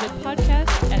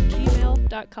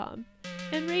nerdascendedpodcast@gmail.com.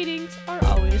 And ratings are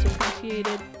always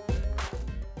appreciated.